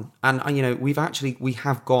another one. And, we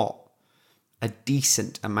have got a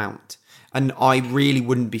decent amount. And I really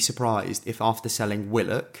wouldn't be surprised if after selling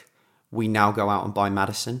Willock, we now go out and buy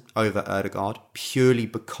Maddison over Ødegaard, purely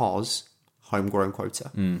because homegrown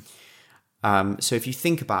quota. So if you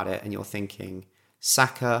think about it and you're thinking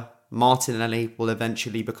Saka, Martinelli will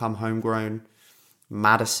eventually become homegrown,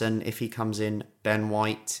 Maddison, if he comes in, Ben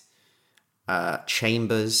White,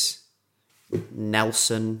 Chambers,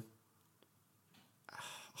 Nelson,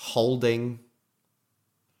 Holding,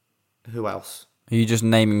 who else? Are you just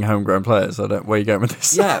naming homegrown players? Where are you going with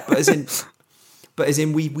this? Yeah, but as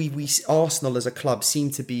in we Arsenal as a club seem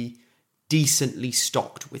to be decently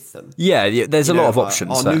stocked with them. Yeah, there's a lot of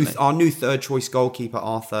options. Our new third choice goalkeeper,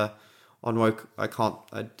 Arthur Onwo,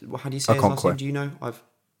 how do you say his last name? Do you know?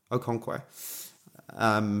 Okonkwo.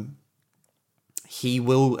 He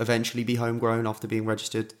will eventually be homegrown after being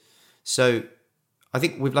registered. So I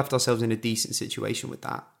think we've left ourselves in a decent situation with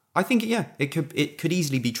that. I think, it could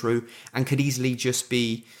easily be true and could easily just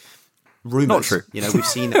be rumours. Not true. We've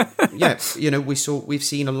seen we've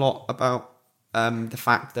seen a lot about the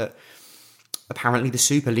fact that apparently the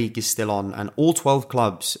Super League is still on and all 12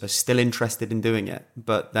 clubs are still interested in doing it.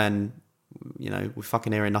 But then, we're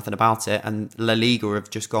fucking hearing nothing about it. And La Liga have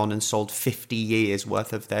just gone and sold 50 years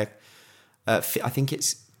worth of their, I think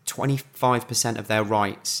it's 25% of their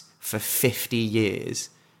rights for 50 years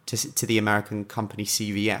to the American company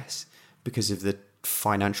CVS because of the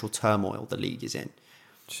financial turmoil the league is in.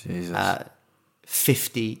 Jesus.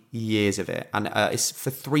 50 years of it. And it's for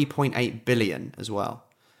 3.8 billion as well.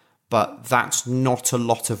 But that's not a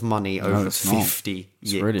lot of money over 50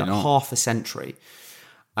 years. Really not. Half a century.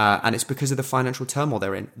 And it's because of the financial turmoil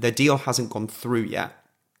they're in. Their deal hasn't gone through yet,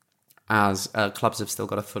 as clubs have still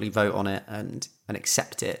got to fully vote on it and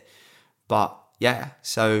accept it. But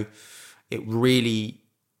so it really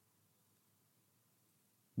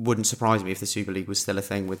wouldn't surprise me if the Super League was still a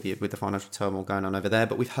thing with the financial turmoil going on over there.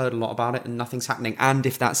 But we've heard a lot about it and nothing's happening. And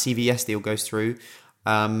if that CVS deal goes through,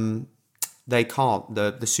 they can't.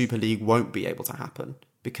 The Super League won't be able to happen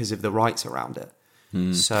because of the rights around it.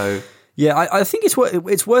 So yeah, I think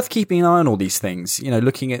it's worth keeping an eye on all these things.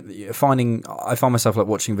 Looking at I find myself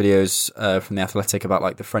watching videos from The Athletic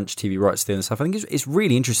about the French TV rights deal and stuff. I think it's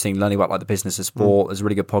really interesting learning about the business of sport. There's a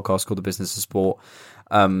really good podcast called The Business of Sport.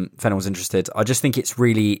 If anyone's interested, I just think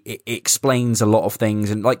it explains a lot of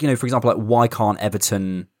things. And for example, why can't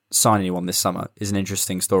Everton sign anyone this summer is an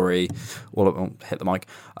interesting story. Hit the mic.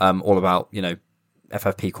 All about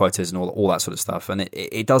FFP quotas and all that sort of stuff. And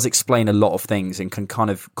it does explain a lot of things and can kind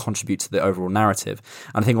of contribute to the overall narrative.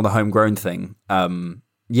 And I think on the homegrown thing,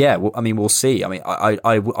 we'll see. I mean,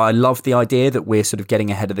 I love the idea that we're sort of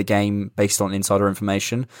getting ahead of the game based on insider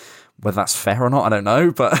information. Whether that's fair or not, I don't know.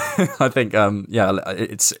 But I think, I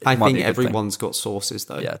think everyone's got sources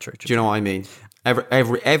though. Yeah, true. Do you know what I mean?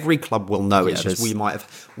 Every club will know. It's just we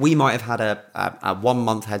might have had a 1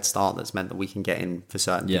 month head start that's meant that we can get in for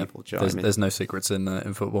certain people. Do you know what I mean? There's no secrets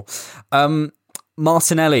in football.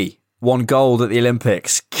 Martinelli won gold at the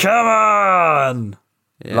Olympics. Come on,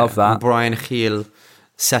 love that. Brian Gil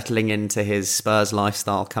settling into his Spurs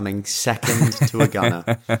lifestyle, coming second to a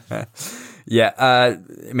gunner. Yeah, I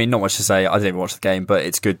mean, not much to say. I didn't even watch the game, but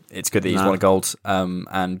it's good. It's good that he's won a gold,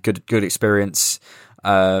 and good experience.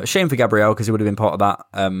 Shame for Gabriel because he would have been part of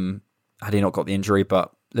that had he not got the injury.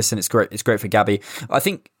 But listen, it's great. It's great for Gabby. I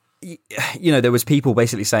think there was people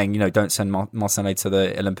basically saying don't send Martinelli to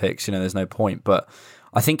the Olympics. There's no point. But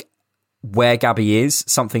I think where Gabby is,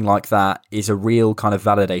 something like that is a real kind of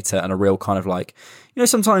validator and a real kind of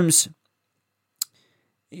sometimes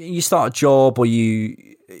you start a job or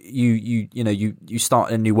you start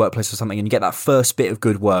in a new workplace or something and you get that first bit of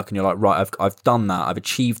good work and you're like, right, I've done that, I've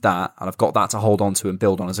achieved that, and I've got that to hold on to and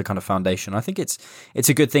build on as a kind of foundation. I think it's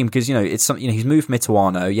a good thing because it's something. He's moved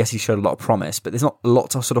Mituano. Yes, he showed a lot of promise, but there's not a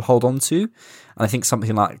lot to sort of hold on to. And I think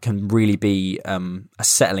something like that can really be a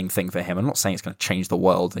settling thing for him. I'm not saying it's going to change the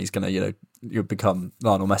world and he's going to you become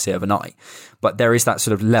Lionel Messi overnight, but there is that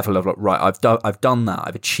sort of level of right, I've done that,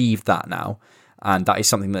 I've achieved that now. And that is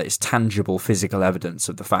something that is tangible, physical evidence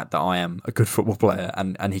of the fact that I am a good football player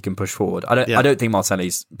and he can push forward. I don't think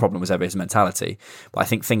Martinelli's problem was ever his mentality, but I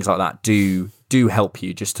think things like that do help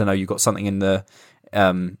you just to know you've got something in the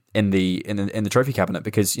trophy cabinet.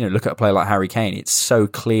 Because look at a player like Harry Kane; it's so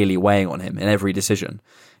clearly weighing on him in every decision.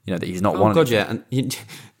 That he's not one. Oh God, yeah.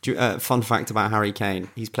 And fun fact about Harry Kane: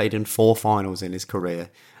 he's played in 4 finals in his career,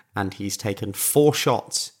 and he's taken 4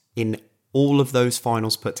 shots in all of those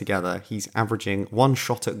finals put together, he's averaging 1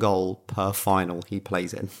 shot at goal per final he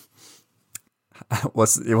plays in.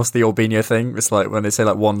 What's the Albino thing? It's like when they say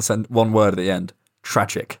like one word at the end.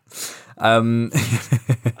 Tragic. So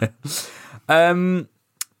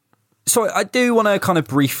I do want to kind of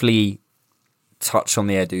briefly touch on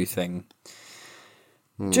the Edu thing.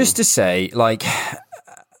 Just to say, like,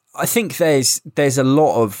 I think there's a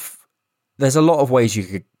lot of ways you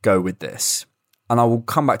could go with this. And I will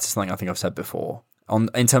come back to something I think I've said before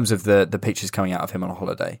in terms of the pictures coming out of him on a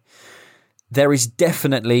holiday. There is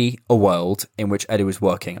definitely a world in which Edu is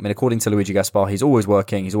working. I mean, according to Luigi Gaspar, he's always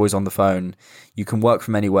working. He's always on the phone. You can work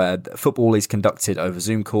from anywhere. Football is conducted over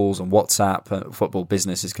Zoom calls and WhatsApp. Football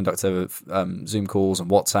business is conducted over Zoom calls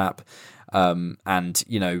and WhatsApp. And,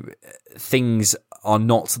 you know, things are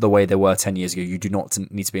not the way they were 10 years ago. You do not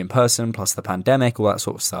need to be in person, plus the pandemic, all that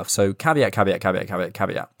sort of stuff. So caveat.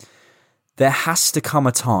 There has to come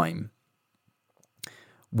a time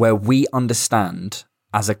where we understand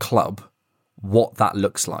as a club what that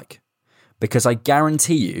looks like. Because I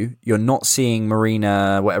guarantee you're not seeing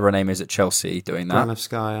Marina, whatever her name is at Chelsea, doing that.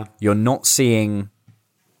 Granovskaya. You're not seeing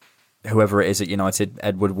whoever it is at United,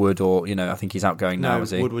 Ed Woodward, or, you know, I think he's outgoing now,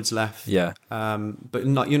 is he? Woodward's left. Yeah. But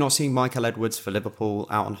you're not seeing Michael Edwards for Liverpool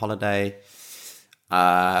out on holiday.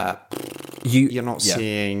 You're not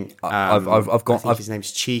seeing... I've his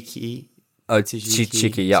name's Cheeky. Oh,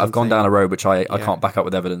 Cheeky, yeah. I've gone down a road which I can't back up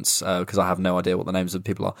with evidence because I have no idea what the names of the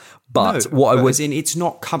people are. But what I would... it's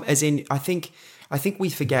not... I think we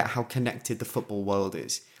forget how connected the football world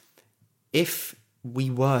is. If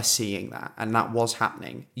we were seeing that and that was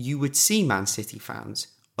happening, you would see Man City fans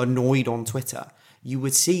annoyed on Twitter. You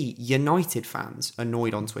would see United fans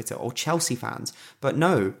annoyed on Twitter, or Chelsea fans. But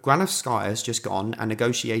no, Granovskaya's just gone and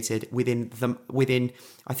negotiated within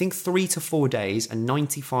I think 3 to 4 days a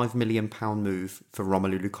 £95 million move for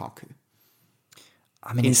Romelu Lukaku.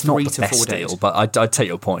 I mean, it's not the best deal, but I take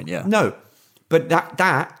your point, yeah. No, but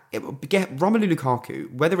Romelu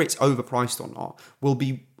Lukaku, whether it's overpriced or not, will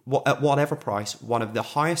be at whatever price one of the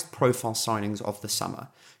highest profile signings of the summer.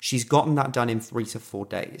 She's gotten that done in 3 to 4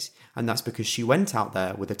 days. And that's because she went out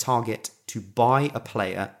there with a target to buy a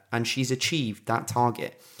player, and she's achieved that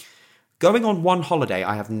target. Going on one holiday,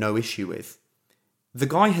 I have no issue with. The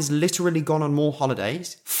guy has literally gone on more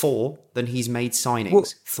holidays, 4, than he's made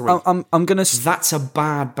signings, 3. I'm gonna. That's a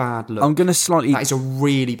bad look. I'm gonna slightly. That is a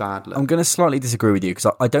really bad look. I'm gonna slightly disagree with you because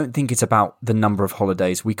I don't think it's about the number of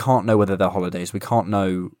holidays. We can't know whether they're holidays. We can't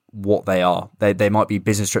know what they are. They might be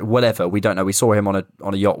business trip, whatever. We don't know. We saw him on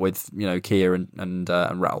a yacht with, you know, Kia and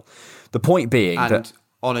Raul. The point being that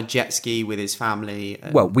on a jet ski with his family.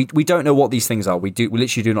 Well, we don't know what these things are. We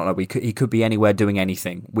literally do not know. He could be anywhere doing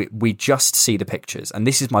anything. We just see the pictures, and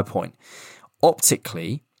this is my point.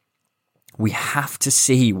 Optically, we have to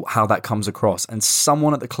see how that comes across, and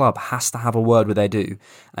someone at the club has to have a word with Edu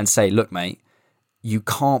and say, "Look, mate, you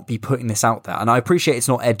can't be putting this out there." And I appreciate it's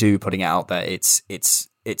not Edu putting it out there. It's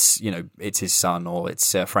you know, it's his son, or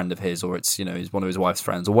it's a friend of his, or it's, you know, one of his wife's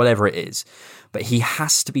friends, or whatever it is. But he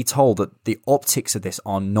has to be told that the optics of this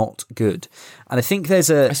are not good. And I think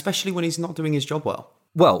especially when he's not doing his job well.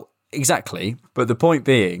 Well, exactly. But the point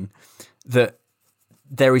being that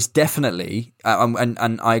there is definitely,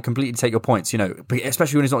 and I completely take your points, you know,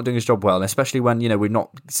 especially when he's not doing his job well, and especially when, you know, we're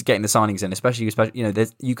not getting the signings in, especially you know,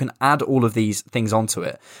 you can add all of these things onto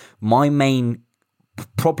it. My main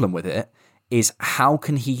problem with it is, how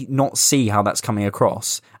can he not see how that's coming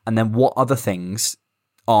across? And then what other things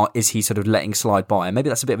is he sort of letting slide by? And maybe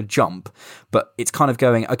that's a bit of a jump, but it's kind of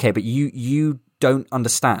going, okay, but you don't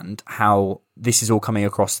understand how this is all coming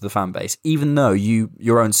across to the fan base, even though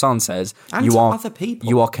your own son says and other people.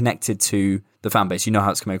 You are connected to the fan base. You know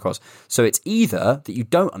how it's coming across. So it's either that you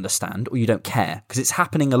don't understand or you don't care, because it's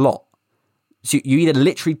happening a lot. So you either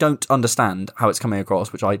literally don't understand how it's coming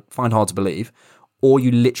across, which I find hard to believe, or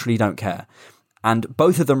you literally don't care. And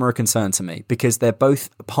both of them are a concern to me, because they're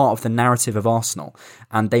both part of the narrative of Arsenal,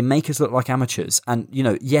 and they make us look like amateurs. And, you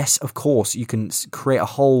know, yes, of course, you can create a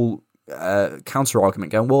whole counter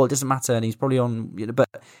argument going, well, it doesn't matter, and he's probably on, you know,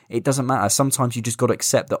 but it doesn't matter. Sometimes you just got to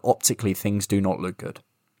accept that optically things do not look good.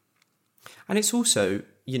 And it's also,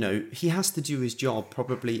 you know, he has to do his job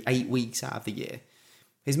probably 8 weeks out of the year.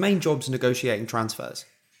 His main job's negotiating transfers.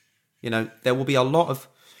 You know, there will be a lot of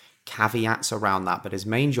caveats around that, but his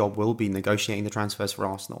main job will be negotiating the transfers for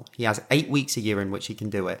Arsenal. He has 8 weeks a year in which he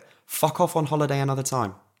can do it. Fuck off on holiday another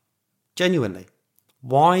time. Genuinely.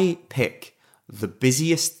 Why pick the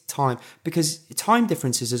busiest time? Because time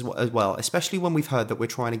differences as well, especially when we've heard that we're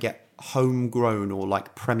trying to get homegrown or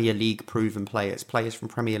like Premier League proven players from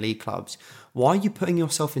Premier League clubs. Why are you putting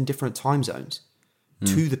yourself in different time zones?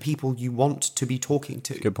 to the people you want to be talking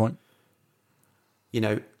to. Good point. You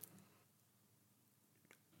know,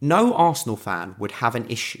 no Arsenal fan would have an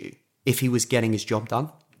issue if he was getting his job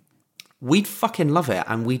done. We'd fucking love it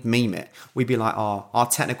and we'd meme it. We'd be like, oh, our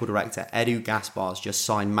technical director, Edu Gaspar's just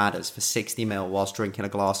signed Madders for 60 mil whilst drinking a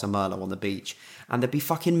glass of Merlot on the beach. And there'd be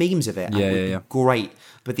fucking memes of it. And it would be great.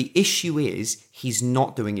 But the issue is he's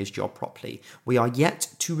not doing his job properly. We are yet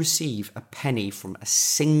to receive a penny from a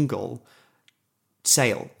single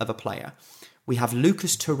sale of a player. We have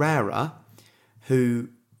Lucas Torreira, who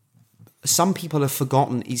some people have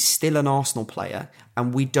forgotten is still an Arsenal player,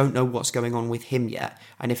 and we don't know what's going on with him yet.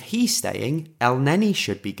 And if he's staying, El Neni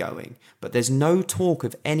should be going. But there's no talk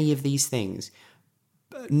of any of these things.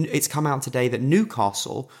 It's come out today that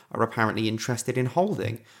Newcastle are apparently interested in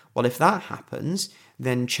Holding. Well, if that happens,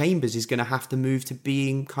 then Chambers is going to have to move to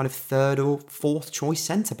being kind of third or fourth choice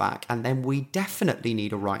centre-back, and then we definitely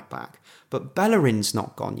need a right-back. But Bellerin's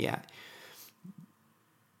not gone yet.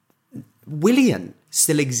 Willian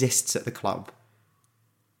still exists at the club.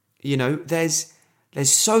 You know, there's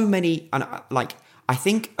so many, and I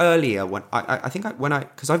think earlier when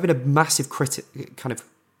because I've been a massive critic, kind of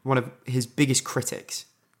one of his biggest critics,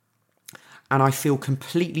 and I feel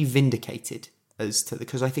completely vindicated as to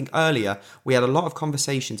because I think earlier we had a lot of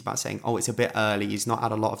conversations about saying, oh, it's a bit early, he's not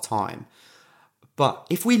had a lot of time. But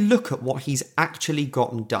if we look at what he's actually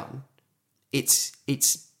gotten done, it's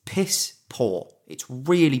piss poor. It's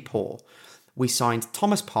really poor. We signed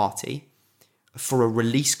Thomas Partey for a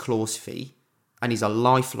release clause fee, and he's a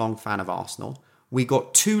lifelong fan of Arsenal. We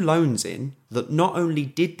got 2 loans in that not only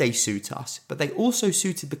did they suit us, but they also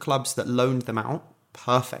suited the clubs that loaned them out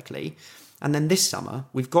perfectly. And then this summer,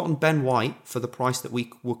 we've gotten Ben White for the price that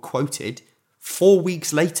we were quoted 4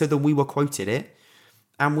 weeks later than we were quoted it.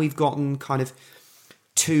 And we've gotten kind of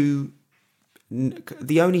 2...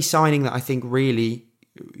 The only signing that I think really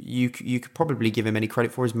you could probably give him any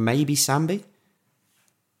credit for is maybe Sambi.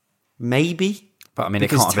 Maybe. But I mean,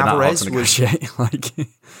 because it can't have been that hard to negotiate. Like,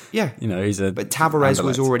 yeah, you know, But Tavares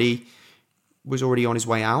was already on his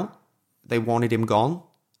way out. They wanted him gone.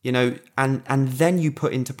 You know, and then you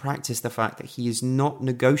put into practice the fact that he is not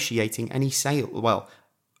negotiating any sale. Well,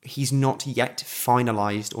 he's not yet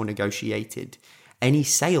finalised or negotiated any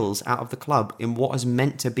sales out of the club in what is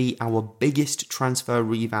meant to be our biggest transfer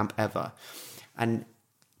revamp ever. And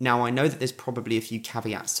now I know that there's probably a few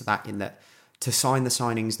caveats to that, in that to sign the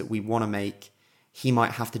signings that we want to make, he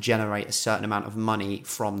might have to generate a certain amount of money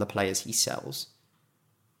from the players he sells.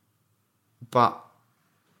 But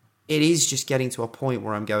it is just getting to a point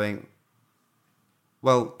where I'm going,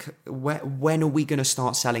 well, when are we going to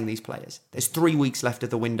start selling these players? There's 3 weeks left of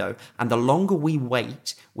the window. And the longer we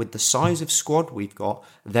wait, with the size of squad we've got,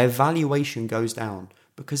 their valuation goes down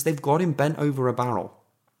because they've got him bent over a barrel.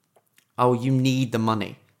 Oh, you need the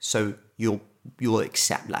money, so you'll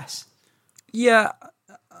accept less. Yeah,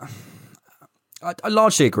 I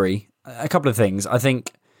largely agree. A couple of things. I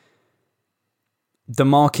think the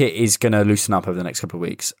market is going to loosen up over the next couple of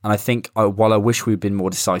weeks. And I think while I wish we'd been more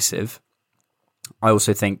decisive, I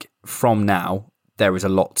also think from now there is a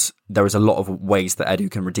lot of ways that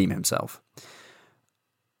Edu can redeem himself.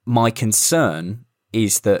 My concern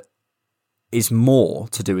is more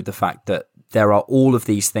to do with the fact that there are all of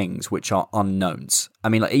these things which are unknowns. I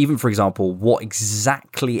mean, like, even for example, what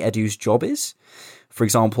exactly Edu's job is. For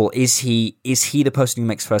example, is he the person who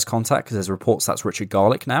makes first contact? Because there's reports that's Richard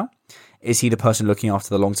Garlick now. Is he the person looking after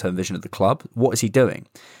the long-term vision of the club? What is he doing?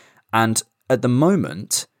 And at the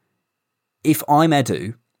moment, if I'm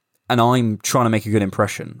Edu and I'm trying to make a good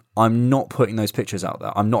impression, I'm not putting those pictures out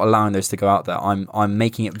there. I'm not allowing those to go out there. I'm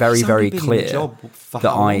making it very, very clear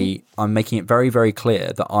that I'm making it very, very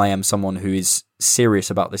clear that I am someone who is serious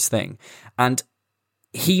about this thing. And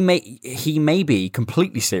he may be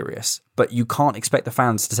completely serious, but you can't expect the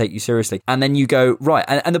fans to take you seriously. And then you go, right.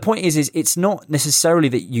 And the point is it's not necessarily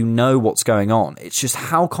that you know what's going on. It's just,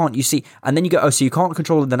 how can't you see? And then you go, oh, so you can't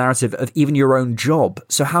control the narrative of even your own job.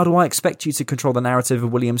 So how do I expect you to control the narrative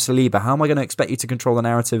of William Saliba? How am I going to expect you to control the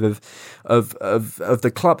narrative of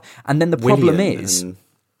the club? And then the problem is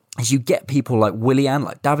you get people like Willian,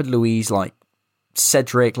 like David Luiz, like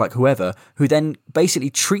Cedric, like whoever, who then basically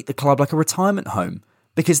treat the club like a retirement home.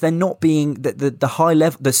 Because they're not being the high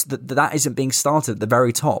level, that isn't being started at the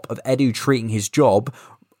very top of Edu treating his job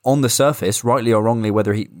on the surface, rightly or wrongly,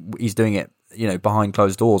 whether he's doing it, you know, behind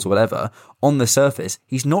closed doors or whatever. On the surface,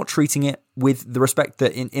 he's not treating it with the respect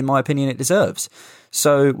that, in my opinion, it deserves.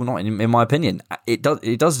 So, well, not in my opinion, it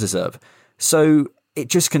does deserve. So it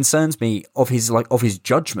just concerns me of his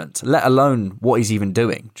judgment, let alone what he's even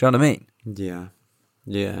doing. Do you know what I mean?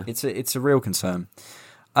 Yeah. It's a real concern.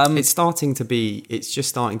 It's just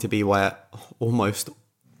starting to be where almost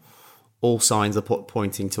all signs are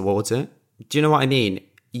pointing towards it. Do you know what I mean?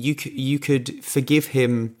 You could forgive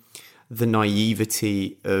him the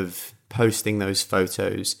naivety of posting those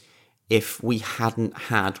photos if we hadn't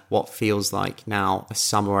had what feels like now a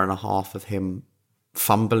summer and a half of him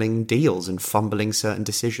fumbling deals and fumbling certain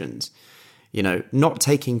decisions. You know, not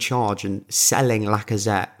taking charge and selling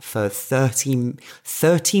Lacazette for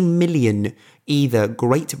 30 million either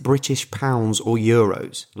Great British pounds or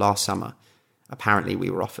euros last summer. Apparently we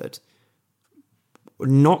were offered.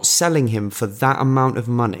 Not selling him for that amount of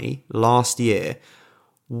money last year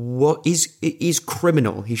is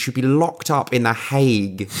criminal. He should be locked up in The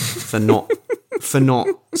Hague for not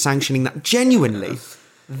sanctioning that. Genuinely,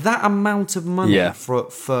 that amount of money for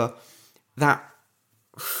that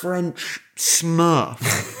French smurf.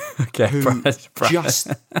 Okay, Brad. Just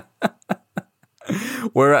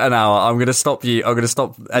we're at an hour. I'm going to stop you. I'm going to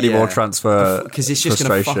stop any more transfer because it's just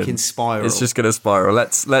going to fucking spiral. It's just going to spiral.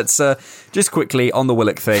 Let's just quickly on the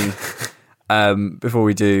Willock thing before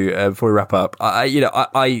we wrap up. I've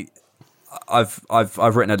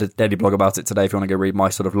written a daily blog about it today. If you want to go read my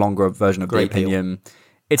sort of longer version of the opinion,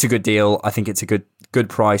 it's a good deal. I think it's a good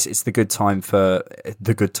price. It's the good time for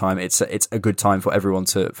the good time. It's a good time for everyone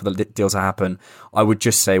for the deal to happen. I would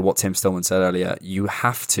just say what Tim Stillman said earlier. You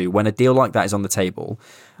have to, when a deal like that is on the table.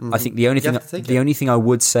 I think the only thing I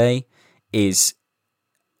would say is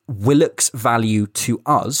Willock's value to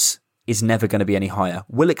us is never going to be any higher.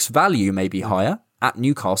 Willock's value may be higher at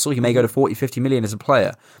Newcastle. He may go to 40, 50 million as a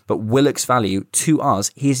player, but Willock's value to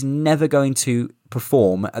us, he is never going to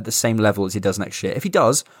perform at the same level as he does next year. If he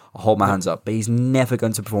does, I'll hold my hands up, but he's never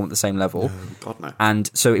going to perform at the same level. God, no.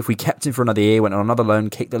 And so if we kept him for another year, went on another loan,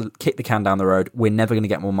 kicked the can down the road, we're never going to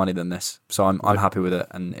get more money than this. So I'm happy with it.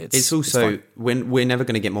 And it's also, we're never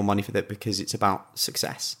going to get more money for that because it's about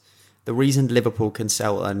success. The reason Liverpool can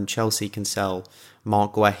sell and Chelsea can sell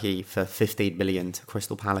Mark Guehi for 15 million to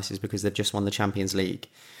Crystal Palace is because they've just won the Champions League.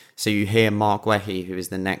 So you hear Mark Guehi, who is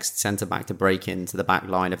the next centre-back to break into the back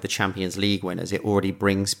line of the Champions League winners. It already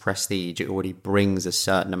brings prestige. It already brings a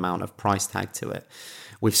certain amount of price tag to it.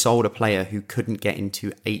 We've sold a player who couldn't get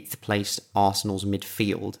into 8th place Arsenal's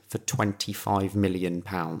midfield for £25 million.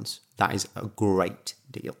 That is a great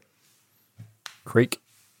deal. Creek.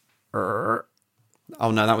 Oh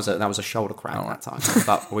no, that was a shoulder crack that time.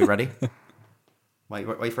 But are we ready? Wait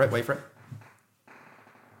for it.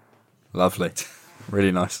 Lovely.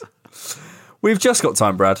 Really nice. We've just got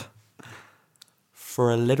time, Brad, for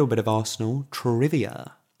a little bit of Arsenal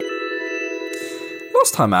trivia.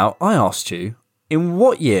 Last time out, I asked you, in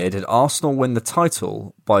what year did Arsenal win the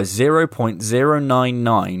title by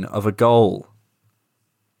 0.099 of a goal?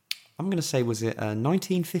 I'm going to say, was it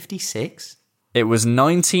 1956? It was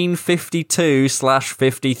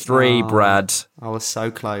 1952/53, Brad. I was so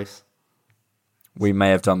close. We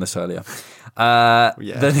may have done this earlier.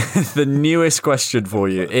 The newest question for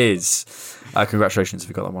you is, congratulations if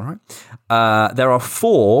you got that one right. There are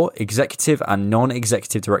 4 executive and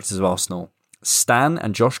non-executive directors of Arsenal. Stan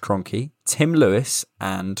and Josh Kroenke, Tim Lewis,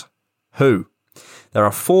 and who? There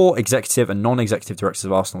are 4 executive and non-executive directors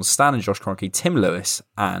of Arsenal. Stan and Josh Kroenke, Tim Lewis,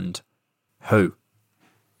 and who?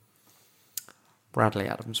 Bradley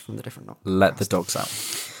Adams from the Different Knock. Let the dogs out.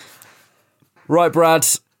 Right, Brad.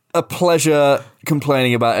 A pleasure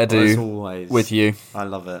complaining about Edu with you. I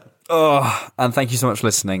love it. Oh, and thank you so much for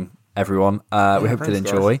listening, everyone. We hope you did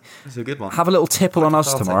enjoy. It's a good one. Have a little tipple on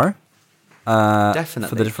us tomorrow. Definitely.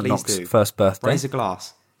 For the Different Knocks first birthday. Raise a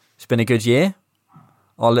glass. It's been a good year.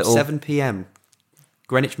 Our little 7 p.m.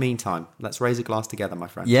 Greenwich Mean Time. Let's raise a glass together, my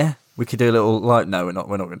friend. Yeah, we could do a little no, we're not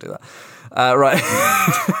going to do that. Right.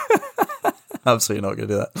 Absolutely not going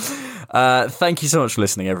to do that. Thank you so much for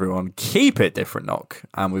listening, everyone. Keep it Different Knock,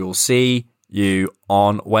 and we will see you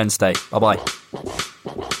on Wednesday. Bye-bye.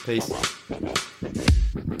 Peace.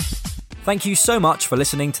 Thank you so much for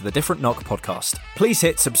listening to the Different Knock podcast. Please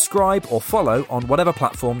hit subscribe or follow on whatever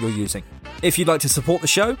platform you're using. If you'd like to support the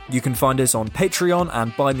show, you can find us on Patreon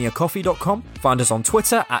and buymeacoffee.com, find us on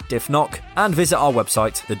Twitter @diffknock, and visit our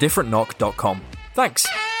website, thedifferentknock.com. Thanks.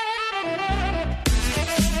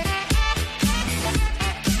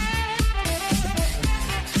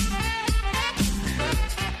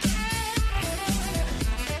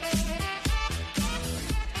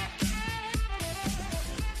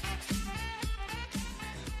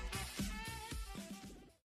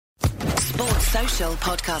 Social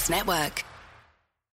Podcast Network.